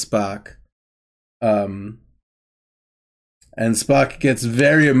into Spock. And Spock gets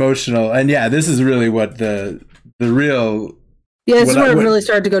very emotional. And yeah, this is really what the real... Yeah, this is where it really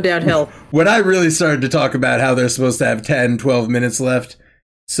started to go downhill. When I really started to talk about how they're supposed to have 10, 12 minutes left.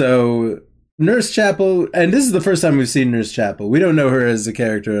 So Nurse Chapel, and this is the first time we've seen Nurse Chapel. We don't know her as a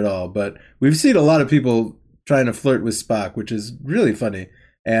character at all, but we've seen a lot of people trying to flirt with Spock, which is really funny.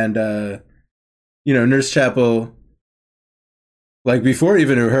 And, Nurse Chapel, like before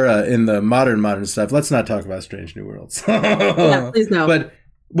even Uhura in the modern stuff, let's not talk about Strange New Worlds. Yeah, please no. But,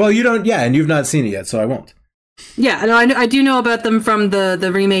 well, you don't, yeah, and you've not seen it yet, so I won't. Yeah, no, I do know about them from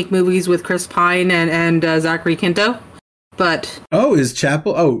the remake movies with Chris Pine and Zachary Quinto, but... Oh, is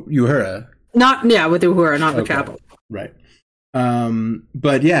Chapel? Oh, Uhura. With Uhura, not with Chapel. Right.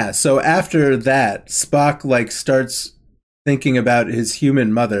 But yeah, so after that, Spock, starts... thinking about his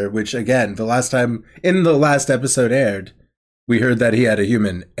human mother, which again, the last episode aired, we heard that he had a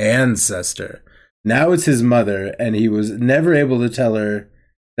human ancestor. Now it's his mother, and he was never able to tell her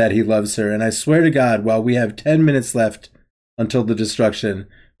that he loves her. And I swear to God, while we have 10 minutes left until the destruction,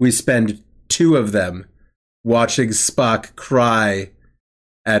 we spend 2 of them watching Spock cry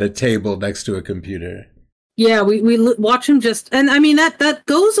at a table next to a computer. Yeah, we watch him and I mean that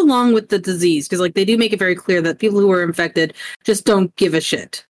goes along with the disease, because they do make it very clear that people who are infected just don't give a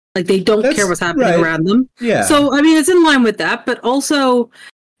shit. They don't care what's happening around them. Yeah. So I mean, it's in line with that, but also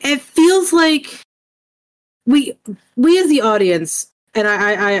it feels like we as the audience, and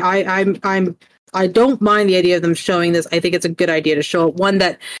I don't mind the idea of them showing this. I think it's a good idea to show it. One,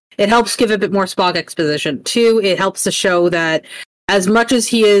 that it helps give a bit more Spock exposition. 2, it helps to show that as much as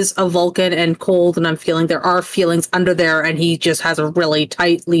he is a Vulcan and cold, and I'm feeling there are feelings under there, and he just has a really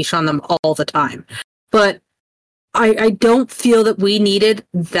tight leash on them all the time. But I don't feel that we needed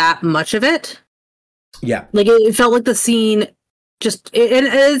that much of it. Yeah. It felt like the scene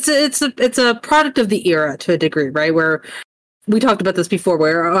it's a product of the era to a degree, right? Where we talked about this before,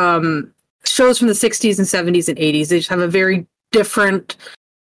 where shows from the 60s and 70s and 80s, they just have a very different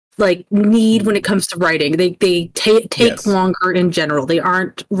need when it comes to writing. They take yes. longer in general. They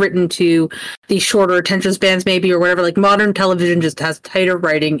aren't written to the shorter attention spans maybe, or whatever. Modern television just has tighter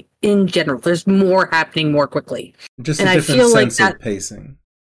writing in general. There's more happening more quickly. Just a different sense of pacing.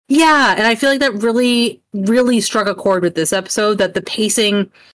 Yeah, and I feel like that really, really struck a chord with this episode, that the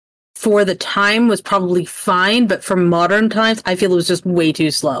pacing for the time was probably fine, but for modern times, I feel it was just way too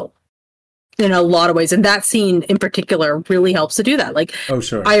slow in a lot of ways. And that scene in particular really helps to do that. Oh,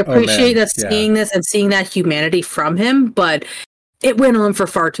 sure. I appreciate us seeing this and seeing that humanity from him, but it went on for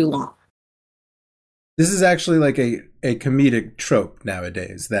far too long. This is actually a comedic trope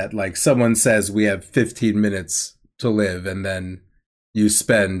nowadays, that someone says we have 15 minutes to live, and then you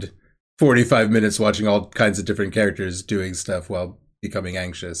spend 45 minutes watching all kinds of different characters doing stuff while becoming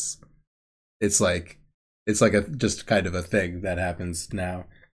anxious. It's just kind of a thing that happens now.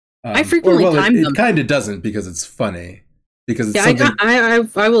 I frequently time them. It kind of doesn't, because it's funny. Because it's something...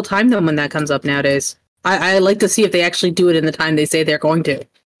 I will time them when that comes up nowadays. I like to see if they actually do it in the time they say they're going to.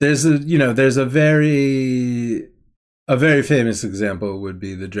 There's a very famous example would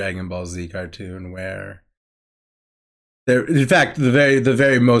be the Dragon Ball Z cartoon, where in fact, the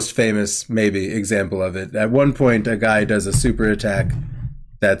very most famous maybe example of it. At one point, a guy does a super attack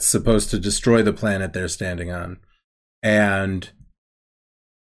that's supposed to destroy the planet they're standing on. And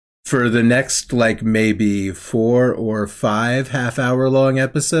for the next, like, maybe 4 or 5 half-hour-long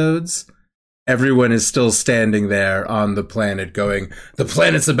episodes, everyone is still standing there on the planet going, the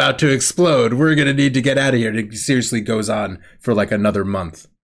planet's about to explode. We're going to need to get out of here. It seriously goes on for like another month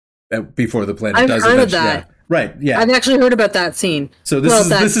before the planet does eventually. I've heard of that. Yeah. Right, yeah. I've actually heard about that scene. So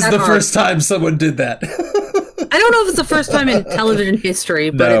this is the first time someone did that. I don't know if it's the first time in television history,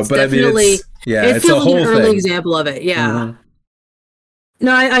 but no, it's but definitely... I mean, it feels like an early example of it, yeah. Mm-hmm.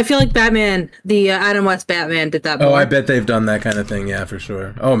 No, I feel like Batman, the Adam West Batman did that more. Oh, I bet they've done that kind of thing, yeah, for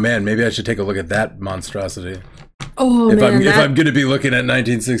sure. Oh, man, maybe I should take a look at that monstrosity. Oh, if I'm going to be looking at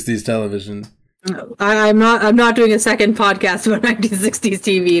 1960s television. I'm not doing a second podcast about 1960s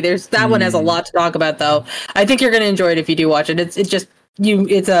TV. That one has a lot to talk about, though. I think you're going to enjoy it if you do watch it. It's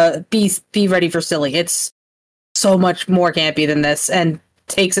a be ready for silly. It's so much more campy than this and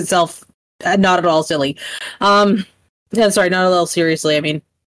takes itself not at all silly. Yeah, sorry, not at all seriously. I mean,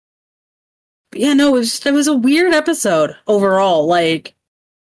 yeah, no, it was a weird episode overall. Like,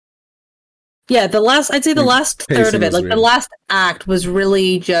 yeah, I'd say the last third of it, like weird. The last act was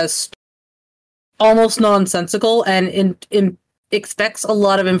really just almost nonsensical and expects a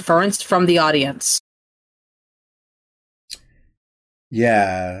lot of inference from the audience.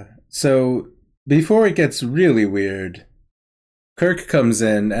 Yeah. So before it gets really weird, Kirk comes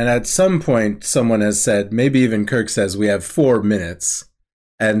in, and at some point someone has said, maybe even Kirk says, we have 4 minutes.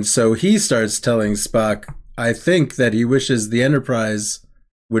 And so he starts telling Spock, I think that he wishes the Enterprise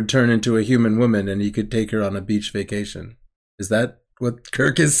would turn into a human woman and he could take her on a beach vacation. Is that what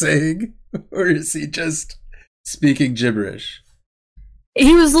Kirk is saying? Or is he just speaking gibberish?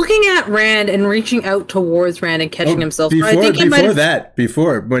 He was looking at Rand and reaching out towards Rand and catching himself. Before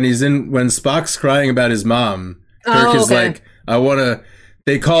when Spock's crying about his mom, Kirk is like, I want to.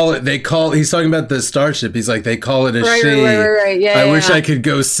 He's talking about the starship. He's like, they call it a she. Right. Yeah, I wish I could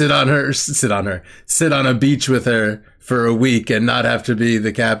go sit on a beach with her for a week and not have to be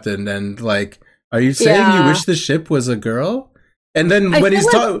the captain. And like, are you saying you wish the ship was a girl? And then when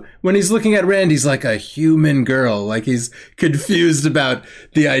he's looking at Rand, he's like a human girl. Like he's confused about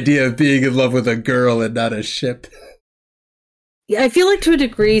the idea of being in love with a girl and not a ship. Yeah, I feel like to a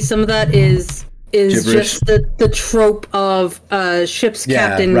degree, some of that is gibberish. Just the trope of ship's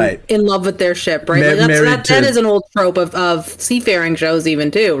captain in love with their ship, right? That is an old trope of seafaring shows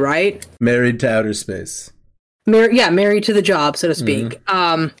even too, right? Married to outer space. Married to the job, so to speak.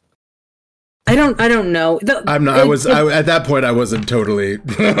 Mm-hmm. I don't know. At that point I wasn't totally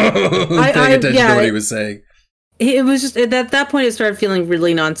paying attention to what he was saying. It was just at that point it started feeling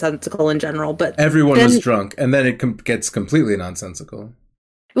really nonsensical in general, but everyone was drunk, and then it gets completely nonsensical.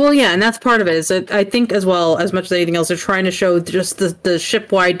 Well, yeah, and that's part of it. Is I think as well, as much as anything else, they're trying to show just the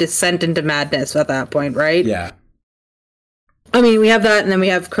ship-wide descent into madness at that point, right? Yeah. I mean, we have that, and then we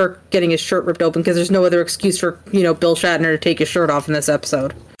have Kirk getting his shirt ripped open because there's no other excuse for, Bill Shatner to take his shirt off in this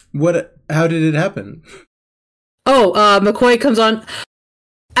episode. How did it happen? Oh, McCoy comes on.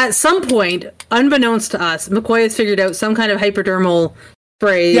 At some point, unbeknownst to us, McCoy has figured out some kind of hypodermal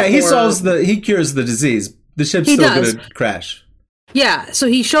spray. Yeah, he cures the disease. The ship's still going to crash. Yeah, so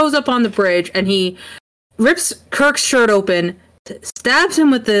he shows up on the bridge and he rips Kirk's shirt open, stabs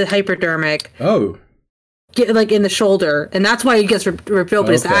him with the hypodermic. Oh. Like in the shoulder, and that's why he gets ripped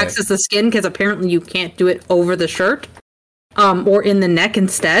open, is to access the skin, because apparently you can't do it over the shirt, or in the neck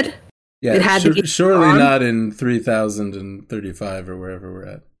instead. Yeah, it had to surely not in 3035 or wherever we're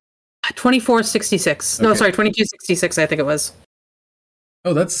at. 2466. Okay. No, sorry, 2266. I think it was.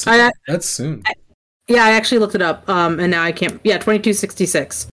 Oh, that's soon. Yeah, I actually looked it up, and now I can't. Yeah,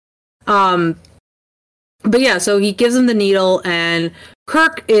 2266. But yeah, so he gives him the needle, and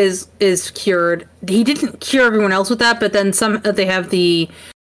Kirk is cured. He didn't cure everyone else with that, but then they have the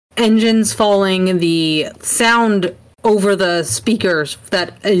engines falling, the sound over the speakers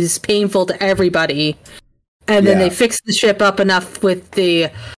that is painful to everybody. And then they fix the ship up enough with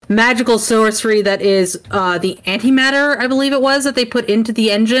the magical sorcery that is the antimatter, I believe it was, that they put into the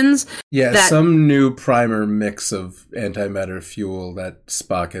engines. Yeah, some new primer mix of antimatter fuel that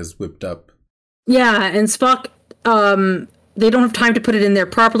Spock has whipped up. Yeah, and Spock, they don't have time to put it in there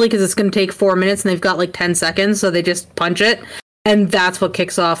properly because it's going to take 4 minutes and they've got like 10 seconds, so they just punch it. And that's what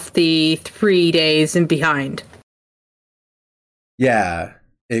kicks off the 3 days and behind. Yeah,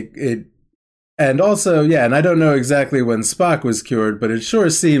 and also, and I don't know exactly when Spock was cured, but it sure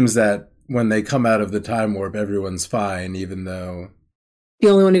seems that when they come out of the time warp, everyone's fine, even though... The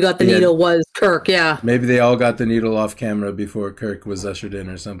only one who got the needle was Kirk, yeah. Maybe they all got the needle off camera before Kirk was ushered in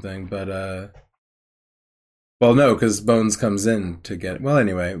or something, but Well, no, because Bones comes in to get it. Well,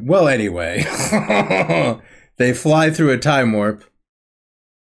 anyway. They fly through a time warp.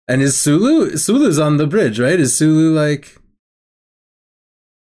 And is Sulu's on the bridge, right? Is Sulu like...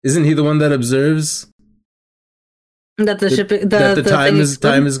 Isn't he the one that observes... That the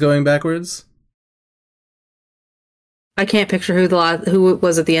time is going backwards? I can't picture who it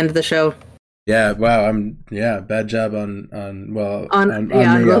was at the end of the show. Yeah, wow, bad job on me,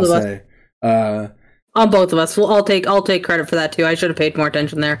 I'll say. On both of us. Well, I'll take credit for that too. I should have paid more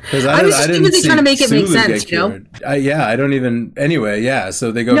attention there. I was just busy trying to make it make sense, you know? I don't even... Anyway, yeah,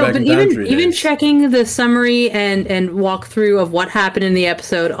 so they go back in time 3 days. Even checking the summary and walkthrough of what happened in the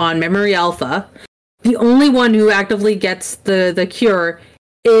episode on Memory Alpha, the only one who actively gets the cure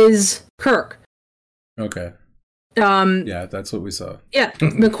is Kirk. Okay. Yeah, that's what we saw. Yeah,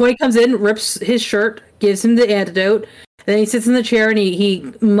 McCoy comes in, rips his shirt, gives him the antidote, and then he sits in the chair and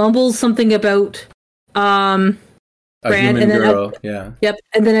he mumbles something about a Grant, human girl. Yeah. Yep,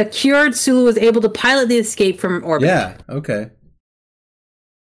 and then a cured Sulu was able to pilot the escape from orbit. Yeah. Okay.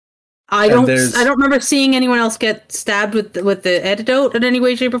 I don't remember seeing anyone else get stabbed with the antidote in any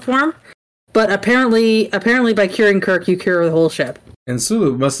way, shape, or form. But apparently by curing Kirk, you cure the whole ship. And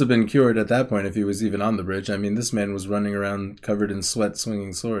Sulu must have been cured at that point if he was even on the bridge. I mean, this man was running around covered in sweat,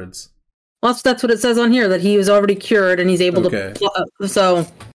 swinging swords. Well, that's what it says on here, that he was already cured and he's able to... So...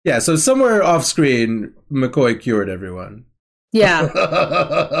 Yeah, so somewhere off screen, McCoy cured everyone.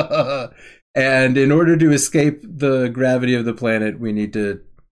 Yeah. And in order to escape the gravity of the planet, we need to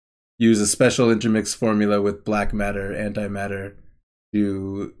use a special intermix formula with black matter, antimatter,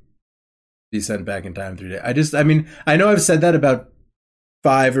 to be sent back in time 3 days. I know I've said that about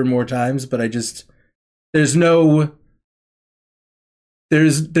 5 or more times, but there is no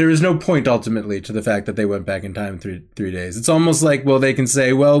point ultimately to the fact that they went back in time 3 days. It's almost like, well, they can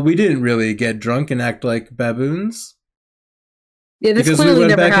say, well, we didn't really get drunk and act like baboons. Yeah, this clearly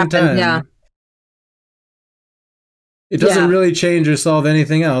never happened. Yeah. It doesn't really change or solve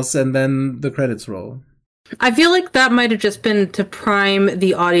anything else, and then the credits roll. I feel like that might have just been to prime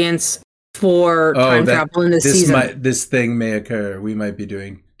the audience for time travel in this season. This thing may occur. We might be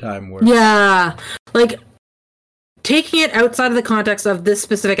doing time warp. Yeah. Like, taking it outside of the context of this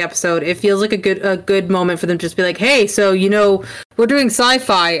specific episode, it feels like a good moment for them to just be like, hey, so, we're doing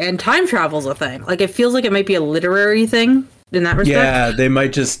sci-fi and time travel's a thing. Like, it feels like it might be a literary thing in that respect. Yeah, they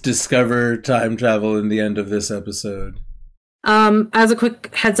might just discover time travel in the end of this episode. As a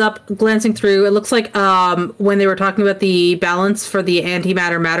quick heads up, glancing through, it looks like when they were talking about the balance for the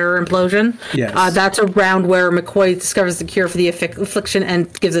antimatter-matter implosion, yes. That's around where McCoy discovers the cure for the affliction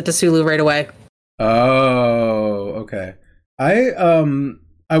and gives it to Sulu right away. Oh, okay. I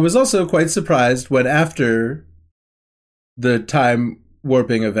was also quite surprised when after the time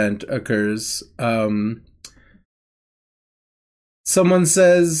warping event occurs, someone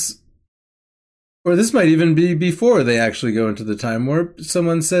says, or this might even be before they actually go into the time warp,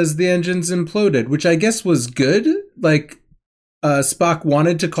 someone says the engine's imploded, which I guess was good. Like, Spock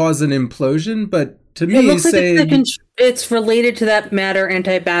wanted to cause an implosion, but to me, it looks like it's related to that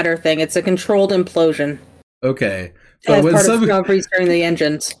matter-antimatter thing. It's a controlled implosion. Okay. But as part of restarting the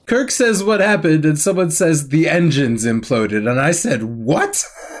engines. Kirk says what happened, and someone says the engines imploded, and I said, what?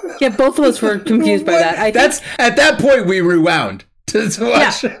 Yeah, both of us were confused by that. At that point, we rewound to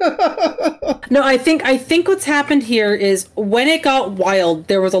watch. Yeah. No, I think what's happened here is when it got wild,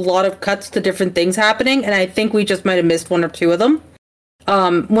 there was a lot of cuts to different things happening, and I think we just might have missed 1 or 2 of them.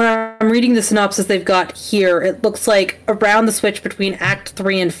 When I'm reading the synopsis they've got here, it looks like around the switch between Act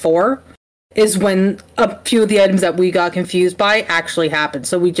 3 and 4 is when a few of the items that we got confused by actually happened.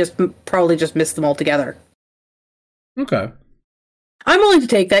 So we probably just missed them altogether. Okay. I'm willing to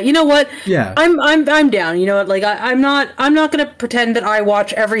take that. You know what? Yeah. I'm down. You know what? Like I'm not going to pretend that I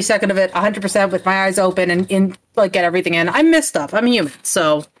watch every second of it 100% with my eyes open and like get everything in. I miss stuff. I'm human,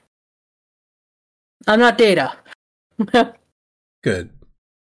 so I'm not Data. Good.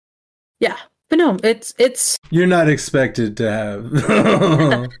 Yeah, but no, it's. You're not expected to have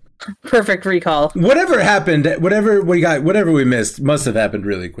perfect recall. Whatever happened, whatever we missed, must have happened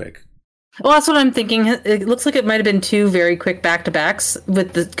really quick. Well, that's what I'm thinking. It looks like it might have been 2 very quick back-to-backs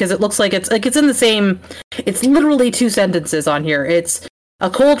because it looks like it's in the same. It's literally 2 sentences on here. It's a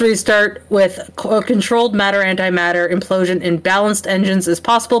cold restart with a controlled matter-antimatter implosion in balanced engines is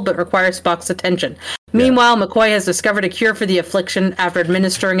possible, but requires Spock's attention. Yeah. Meanwhile, McCoy has discovered a cure for the affliction after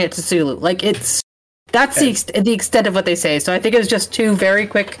administering it to Sulu. Like that's the extent of what they say. So I think it was just 2 very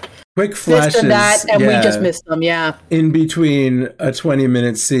quick flashes, and we just missed them. Yeah, in between a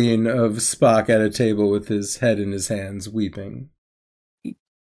 20-minute scene of Spock at a table with his head in his hands, weeping.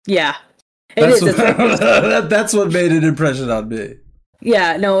 Yeah. That's what made an impression on me.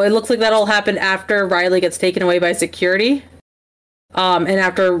 Yeah, no, it looks like that all happened after Riley gets taken away by security. And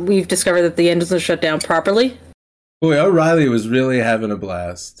after we've discovered that the engines are shut down properly. Boy, O'Reilly was really having a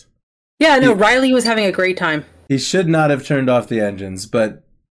blast. Yeah, no, Riley was having a great time. He should not have turned off the engines, but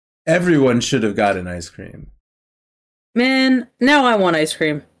everyone should have gotten ice cream. Man, now I want ice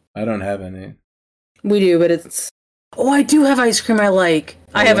cream. I don't have any. We do, but it's... Oh, I do have ice cream I like.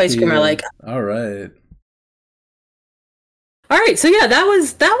 I have ice cream I like. All right. All right, so yeah, that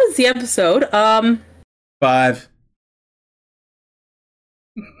was the episode. 5.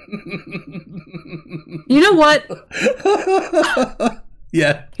 You know what?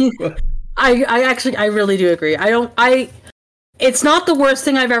 Yeah. I really do agree. It's not the worst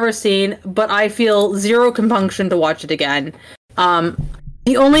thing I've ever seen, but I feel zero compunction to watch it again.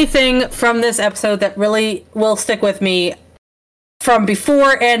 The only thing from this episode that really will stick with me from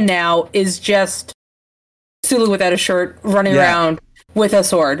before and now is just Sulu without a shirt running around with a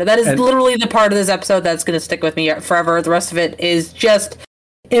sword. That is literally the part of this episode that's going to stick with me forever. The rest of it is just,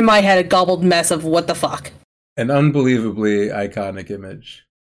 in my head, a gobbled mess of what the fuck. An unbelievably iconic image.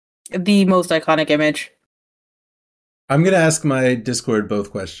 The most iconic image. I'm going to ask my Discord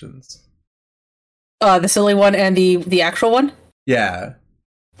both questions. The silly one and the actual one? Yeah.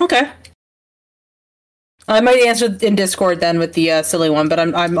 Okay. I might answer in Discord then with the silly one, but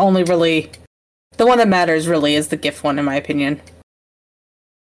I'm only really... The one that matters really is the GIF one, in my opinion.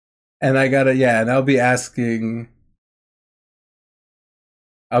 And and I'll be asking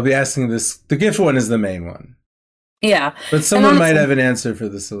this. The GIF one is the main one. Yeah. But someone might have an answer for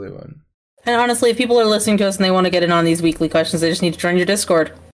the silly one. And honestly, if people are listening to us and they want to get in on these weekly questions, they just need to join your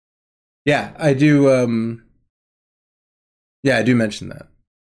Discord. Yeah, I do. I do mention that.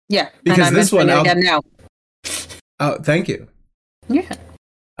 Yeah, because and this one again now. Oh, thank you. Yeah,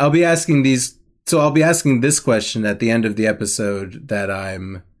 I'll be asking these. So I'll be asking this question at the end of the episode that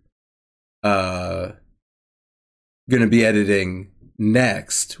I'm going to be editing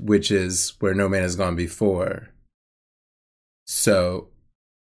next, which is Where No Man Has Gone Before. So,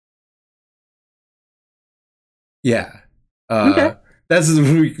 yeah. Okay.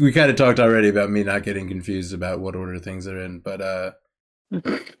 We kind of talked already about me not getting confused about what order things are in, but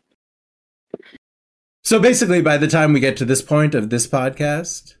so basically by the time we get to this point of this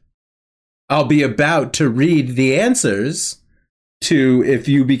podcast, I'll be about to read the answers to if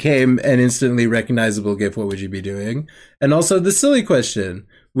you became an instantly recognizable GIF, what would you be doing? And also the silly question,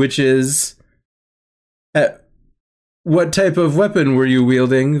 which is what type of weapon were you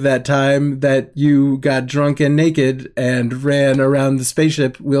wielding that time that you got drunk and naked and ran around the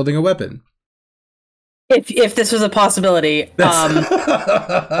spaceship wielding a weapon? If this was a possibility.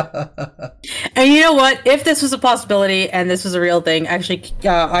 And you know what? If this was a possibility and this was a real thing, actually,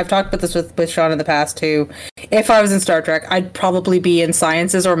 I've talked about this with Sean in the past too. If I was in Star Trek, I'd probably be in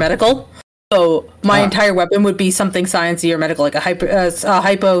sciences or medical. So my entire weapon would be something sciencey or medical, like a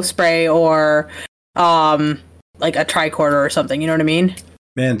hypo spray or like a tricorder or something. You know what I mean?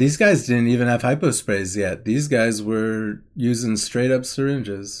 Man, these guys didn't even have hypo sprays yet. These guys were using straight up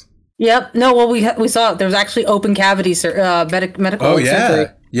syringes. Yep. No, well, we saw there was actually open cavity medical. Oh yeah,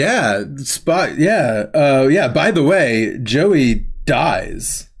 surgery. yeah. Yeah. By the way, Joey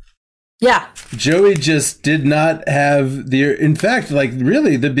dies. Yeah. Joey just did not have the. In fact, like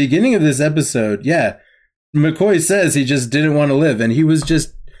really, the beginning of this episode, yeah, McCoy says he just didn't want to live, and he was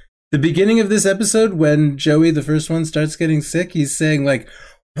just the beginning of this episode when Joey, the first one, starts getting sick. He's saying like,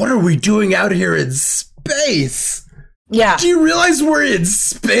 "What are we doing out here in space?" Yeah. Do you realize we're in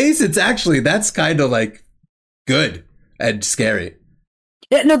space? It's actually, that's kind of like good and scary.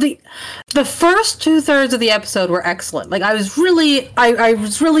 Yeah, no, the first 2/3 of the episode were excellent. Like I was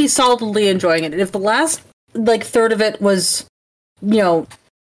really solidly enjoying it. And if the last like third of it was, more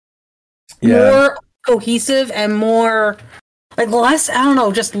cohesive and more like less, I don't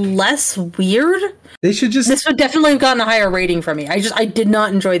know, just less weird. This would definitely have gotten a higher rating from me. I did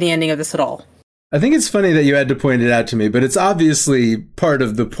not enjoy the ending of this at all. I think it's funny that you had to point it out to me, but it's obviously part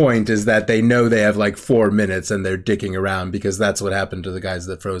of the point is that they know they have like 4 minutes and they're dicking around because that's what happened to the guys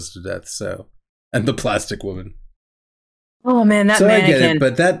that froze to death. So, and the plastic woman. Oh man, that mannequin. I get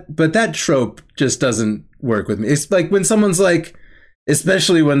it, but that trope just doesn't work with me. It's like when someone's like,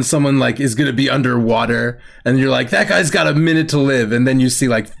 especially when someone like is going to be underwater and you're like, that guy's got a minute to live. And then you see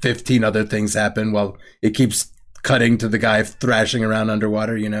like 15 other things happen while it keeps cutting to the guy thrashing around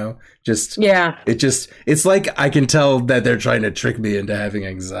underwater, it's like I can tell that they're trying to trick me into having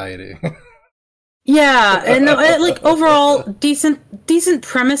anxiety. Yeah, and like overall decent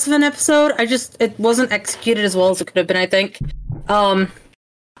premise of an episode. It wasn't executed as well as it could have been, I think.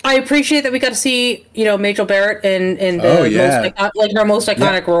 I appreciate that we got to see, Majel Barrett in the most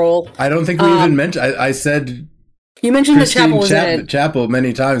iconic role. I don't think we even mentioned. I said you mentioned Christine Chapel was in it. Chapel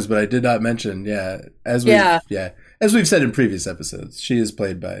many times, but I did not mention. As we've said in previous episodes, she is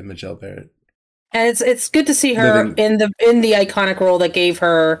played by Majel Barrett, and it's good to see her in the iconic role that gave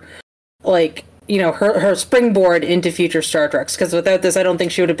her her springboard into future Star Treks. Because without this, I don't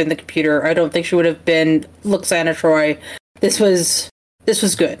think she would have been the computer. I don't think she would have been Luxana Troy. This was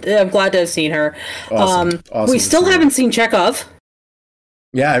good. I'm glad to have seen her. Awesome we still haven't seen Chekhov.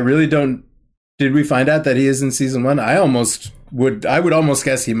 Yeah, I really don't. Did we find out that he is in season 1? I would almost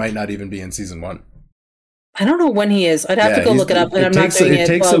guess he might not even be in season 1. I don't know when he is. I'd have to go look it up, and I'm not doing it. It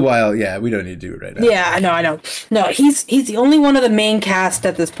takes a while. Yeah, we don't need to do it right now. Yeah, I know. No, he's the only one of the main cast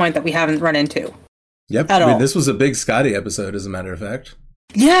at this point that we haven't run into. Yep. At all. This was a big Scotty episode, as a matter of fact.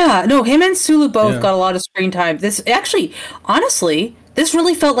 Yeah, no, him and Sulu both got a lot of screen time. This actually, honestly, this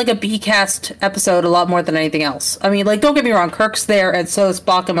really felt like a B-cast episode a lot more than anything else. I mean, don't get me wrong, Kirk's there, and so is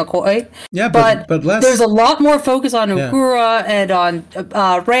Spock and McCoy. Yeah, but less. There's a lot more focus on Uhura and on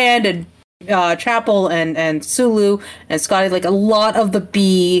Rand and Chapel and Sulu and Scotty. A lot of the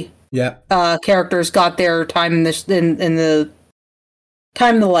B characters got their time in the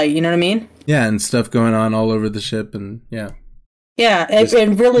time in the light. You know what I mean? Yeah, and stuff going on all over the ship, and yeah,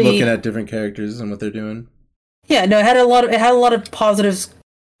 and really looking at different characters and what they're doing. Yeah, no, it had a lot of positives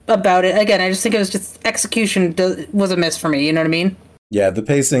about it. Again, I just think it was just execution was a miss for me. You know what I mean? Yeah, the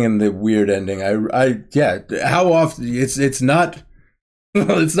pacing and the weird ending. How often it's not.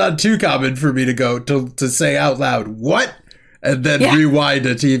 It's not too common for me to go to say out loud what, and then rewind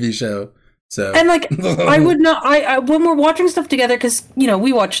a TV show. So and I would not. I when we're watching stuff together, because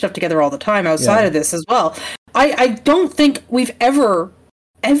we watch stuff together all the time outside of this as well. I don't think we've ever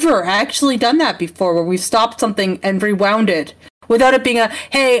actually done that before, where we've stopped something and rewound it without it being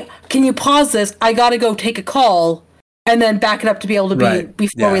hey, can you pause this? I gotta go take a call. And then back it up to be able to be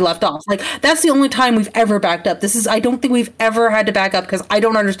before we left off. That's the only time we've ever backed up. I don't think we've ever had to back up because I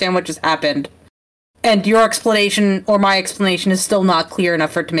don't understand what just happened. And your explanation or my explanation is still not clear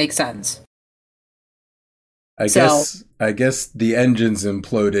enough for it to make sense. I guess the engines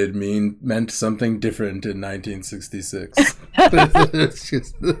imploded meant something different in 1966.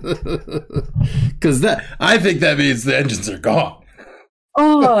 Because I think that means the engines are gone.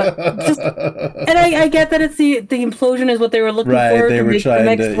 And I get that it's the implosion is what they were looking for they to were make trying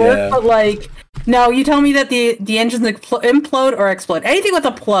the next work, but no, you tell me that the engines implode or explode. Anything with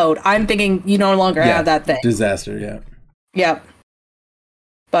implode, I'm thinking you no longer have that thing. Disaster, yeah.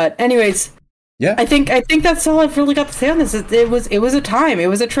 But anyways, I think that's all I've really got to say on this. It was a time, it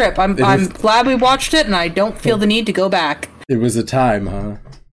was a trip. I'm glad we watched it, and I don't feel the need to go back. It was a time, huh?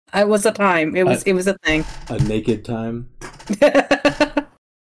 It was a time. It was a thing. A naked time.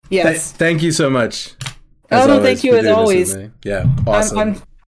 Yes. Thank you so much. Thank you as always. Yeah, awesome.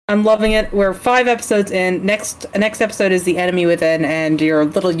 I'm loving it. We're 5 episodes in. Next episode is The Enemy Within and your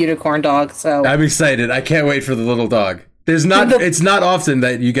little unicorn dog. So I'm excited. I can't wait for the little dog. It's not often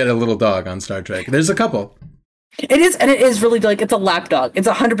that you get a little dog on Star Trek. There's a couple. It is really it's a lap dog. It's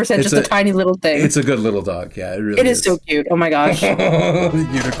 100% just a tiny little thing. It's a good little dog. Yeah, it really is. It is so cute. Oh my gosh.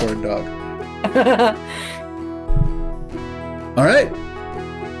 Unicorn dog. All right.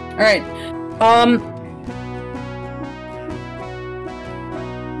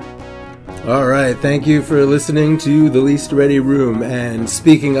 All right. Thank you for listening to The Least Ready Room. And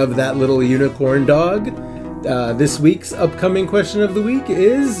speaking of that little unicorn dog, this week's upcoming question of the week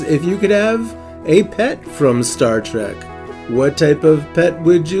is, if you could have a pet from Star Trek, what type of pet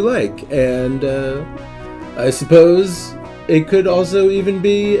would you like? And I suppose it could also even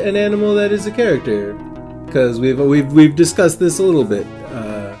be an animal that is a character, because we've discussed this a little bit.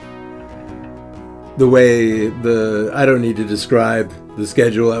 The way I don't need to describe the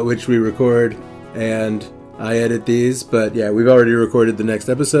schedule at which we record and I edit these, but yeah, we've already recorded the next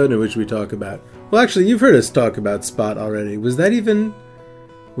episode in which we talk about. Well, actually, you've heard us talk about Spot already. Was that in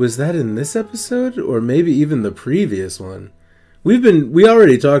this episode, or maybe even the previous one? We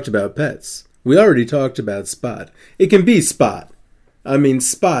already talked about pets. We already talked about Spot. It can be Spot. I mean,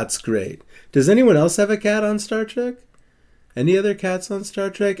 Spot's great. Does anyone else have a cat on Star Trek? Any other cats on Star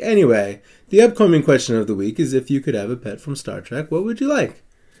Trek? Anyway, the upcoming question of the week is, if you could have a pet from Star Trek, what would you like?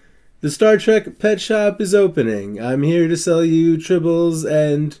 The Star Trek pet shop is opening. I'm here to sell you Tribbles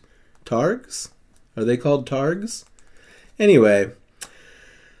and Targs? Are they called Targs? Anyway,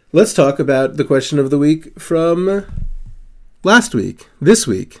 let's talk about the question of the week from last week,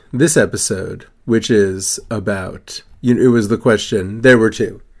 this episode, which is about, it was the question, there were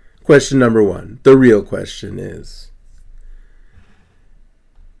 2. Question number 1, the real question is,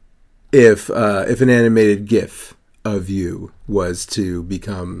 if an animated GIF of you was to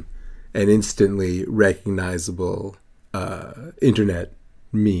become an instantly recognizable internet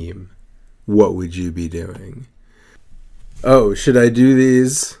meme, what would you be doing? Oh, should I do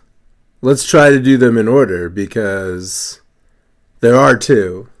these? Let's try to do them in order, because there are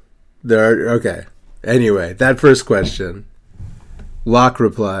two. Okay. Anyway, that first question. Locke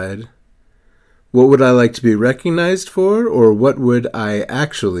replied, what would I like to be recognized for, or what would I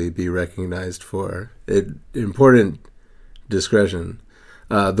actually be recognized for? Important discretion.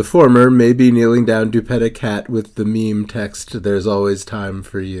 The former may be kneeling down to pet a cat with the meme text, "There's always time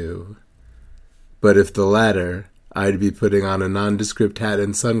for you." But if the latter, I'd be putting on a nondescript hat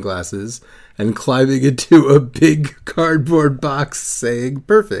and sunglasses and climbing into a big cardboard box saying,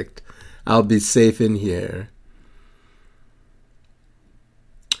 "Perfect, I'll be safe in here."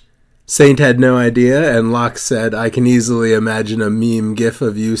 Saint had no idea, and Locke said, "I can easily imagine a meme gif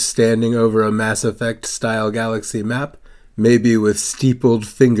of you standing over a Mass Effect-style galaxy map, maybe with steepled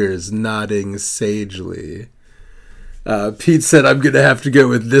fingers nodding sagely." Pete said, "I'm going to have to go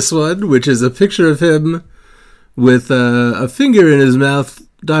with this one," which is a picture of him with a finger in his mouth,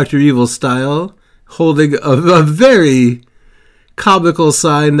 Dr. Evil style, holding a very comical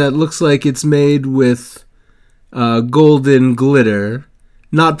sign that looks like it's made with golden glitter.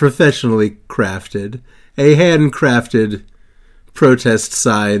 Not professionally crafted, a handcrafted protest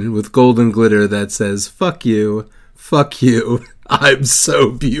sign with golden glitter that says, fuck you, I'm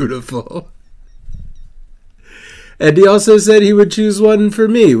so beautiful." And he also said he would choose one for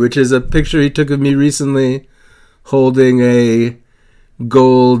me, which is a picture he took of me recently holding a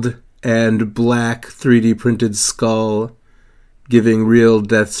gold and black 3D printed skull, giving real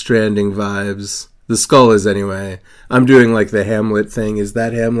Death Stranding vibes. The skull is, anyway. I'm doing like the Hamlet thing. Is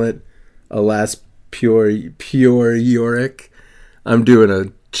that Hamlet? Alas, pure Yorick. I'm doing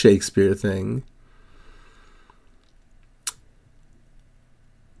a Shakespeare thing.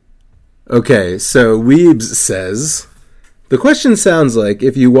 Okay, so Weebs says, the question sounds like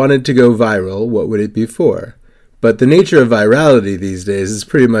if you wanted to go viral, what would it be for? But the nature of virality these days is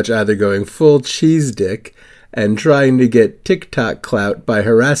pretty much either going full cheese dick and trying to get TikTok clout by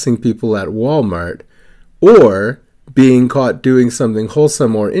harassing people at Walmart, or being caught doing something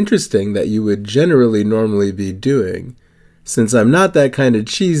wholesome or interesting that you would generally normally be doing. Since I'm not that kind of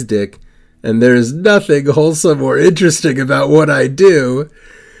cheese dick, and there is nothing wholesome or interesting about what I do,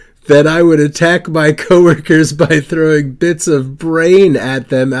 then I would attack my coworkers by throwing bits of brain at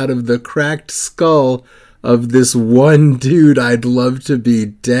them out of the cracked skull of this one dude I'd love to be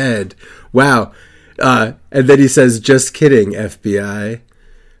dead. Wow. And then he says, just kidding, FBI.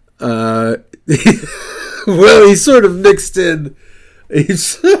 Well, he sort of mixed in... He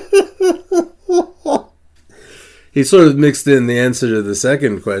sort of mixed in the answer to the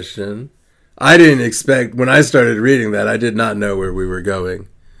second question. I didn't expect... When I started reading that, I did not know where we were going.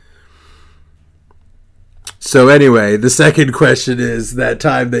 So anyway, the second question is, that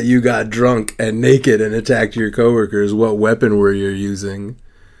time that you got drunk and naked and attacked your coworkers, what weapon were you using?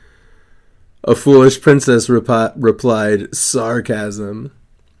 A foolish princess replied, sarcasm.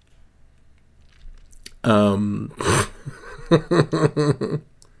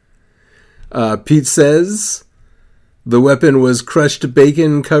 Pete says, the weapon was crushed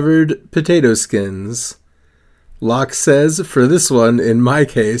bacon-covered potato skins. Locke says, for this one, in my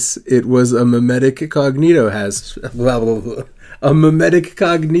case, it was a mimetic cognito hazard. A mimetic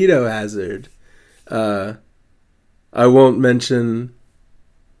cognito hazard. I won't mention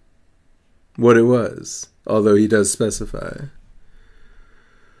what it was, although he does specify.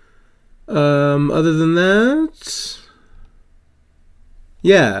 Other than that,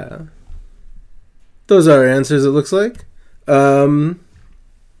 yeah, those are our answers, it looks like.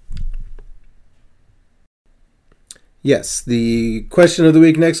 Yes, the question of the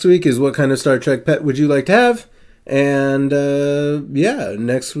week next week is, what kind of Star Trek pet would you like to have? And, yeah,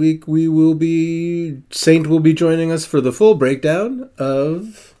 next week Saint will be joining us for the full breakdown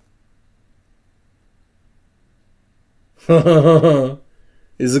of...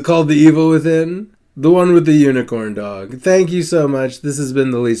 Is it called The Evil Within? The one with the unicorn dog. Thank you so much. This has been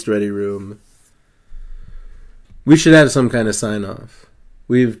The Least Ready Room. We should have some kind of sign-off.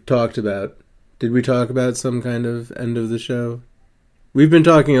 We've talked about... Did we talk about some kind of end of the show? We've been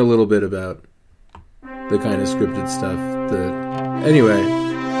talking a little bit about the kind of scripted stuff. Anyway,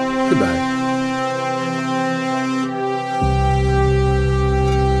 goodbye.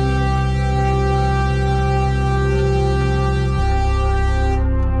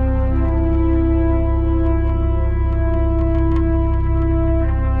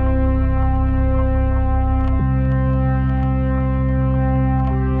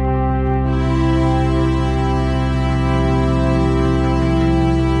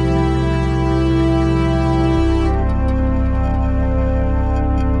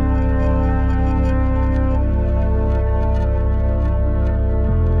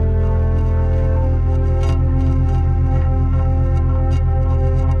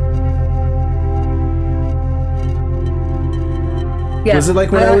 Yeah. Was it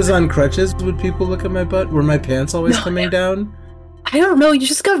like when I was on crutches, would people look at my butt? Were my pants always coming down? I don't know. You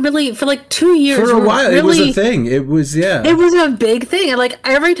just got really, for like 2 years. For a while, really, it was a thing. It was, yeah. It was a big thing. And like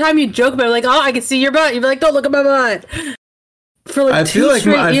every time you joke about it, like, oh, I can see your butt. You'd be like, don't look at my butt. For like 2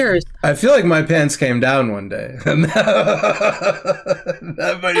 straight years. I feel like my pants came down one day. That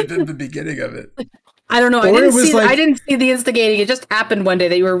might have been the beginning of it. I don't know. I didn't see the instigating. It just happened one day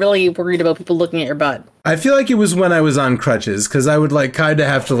that you were really worried about people looking at your butt. I feel like it was when I was on crutches, because I would like kind of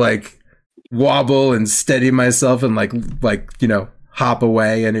have to like wobble and steady myself and like hop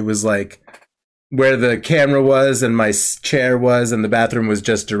away, and it was like where the camera was and my chair was and the bathroom was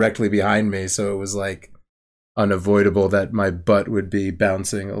just directly behind me, so it was like unavoidable that my butt would be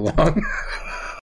bouncing along.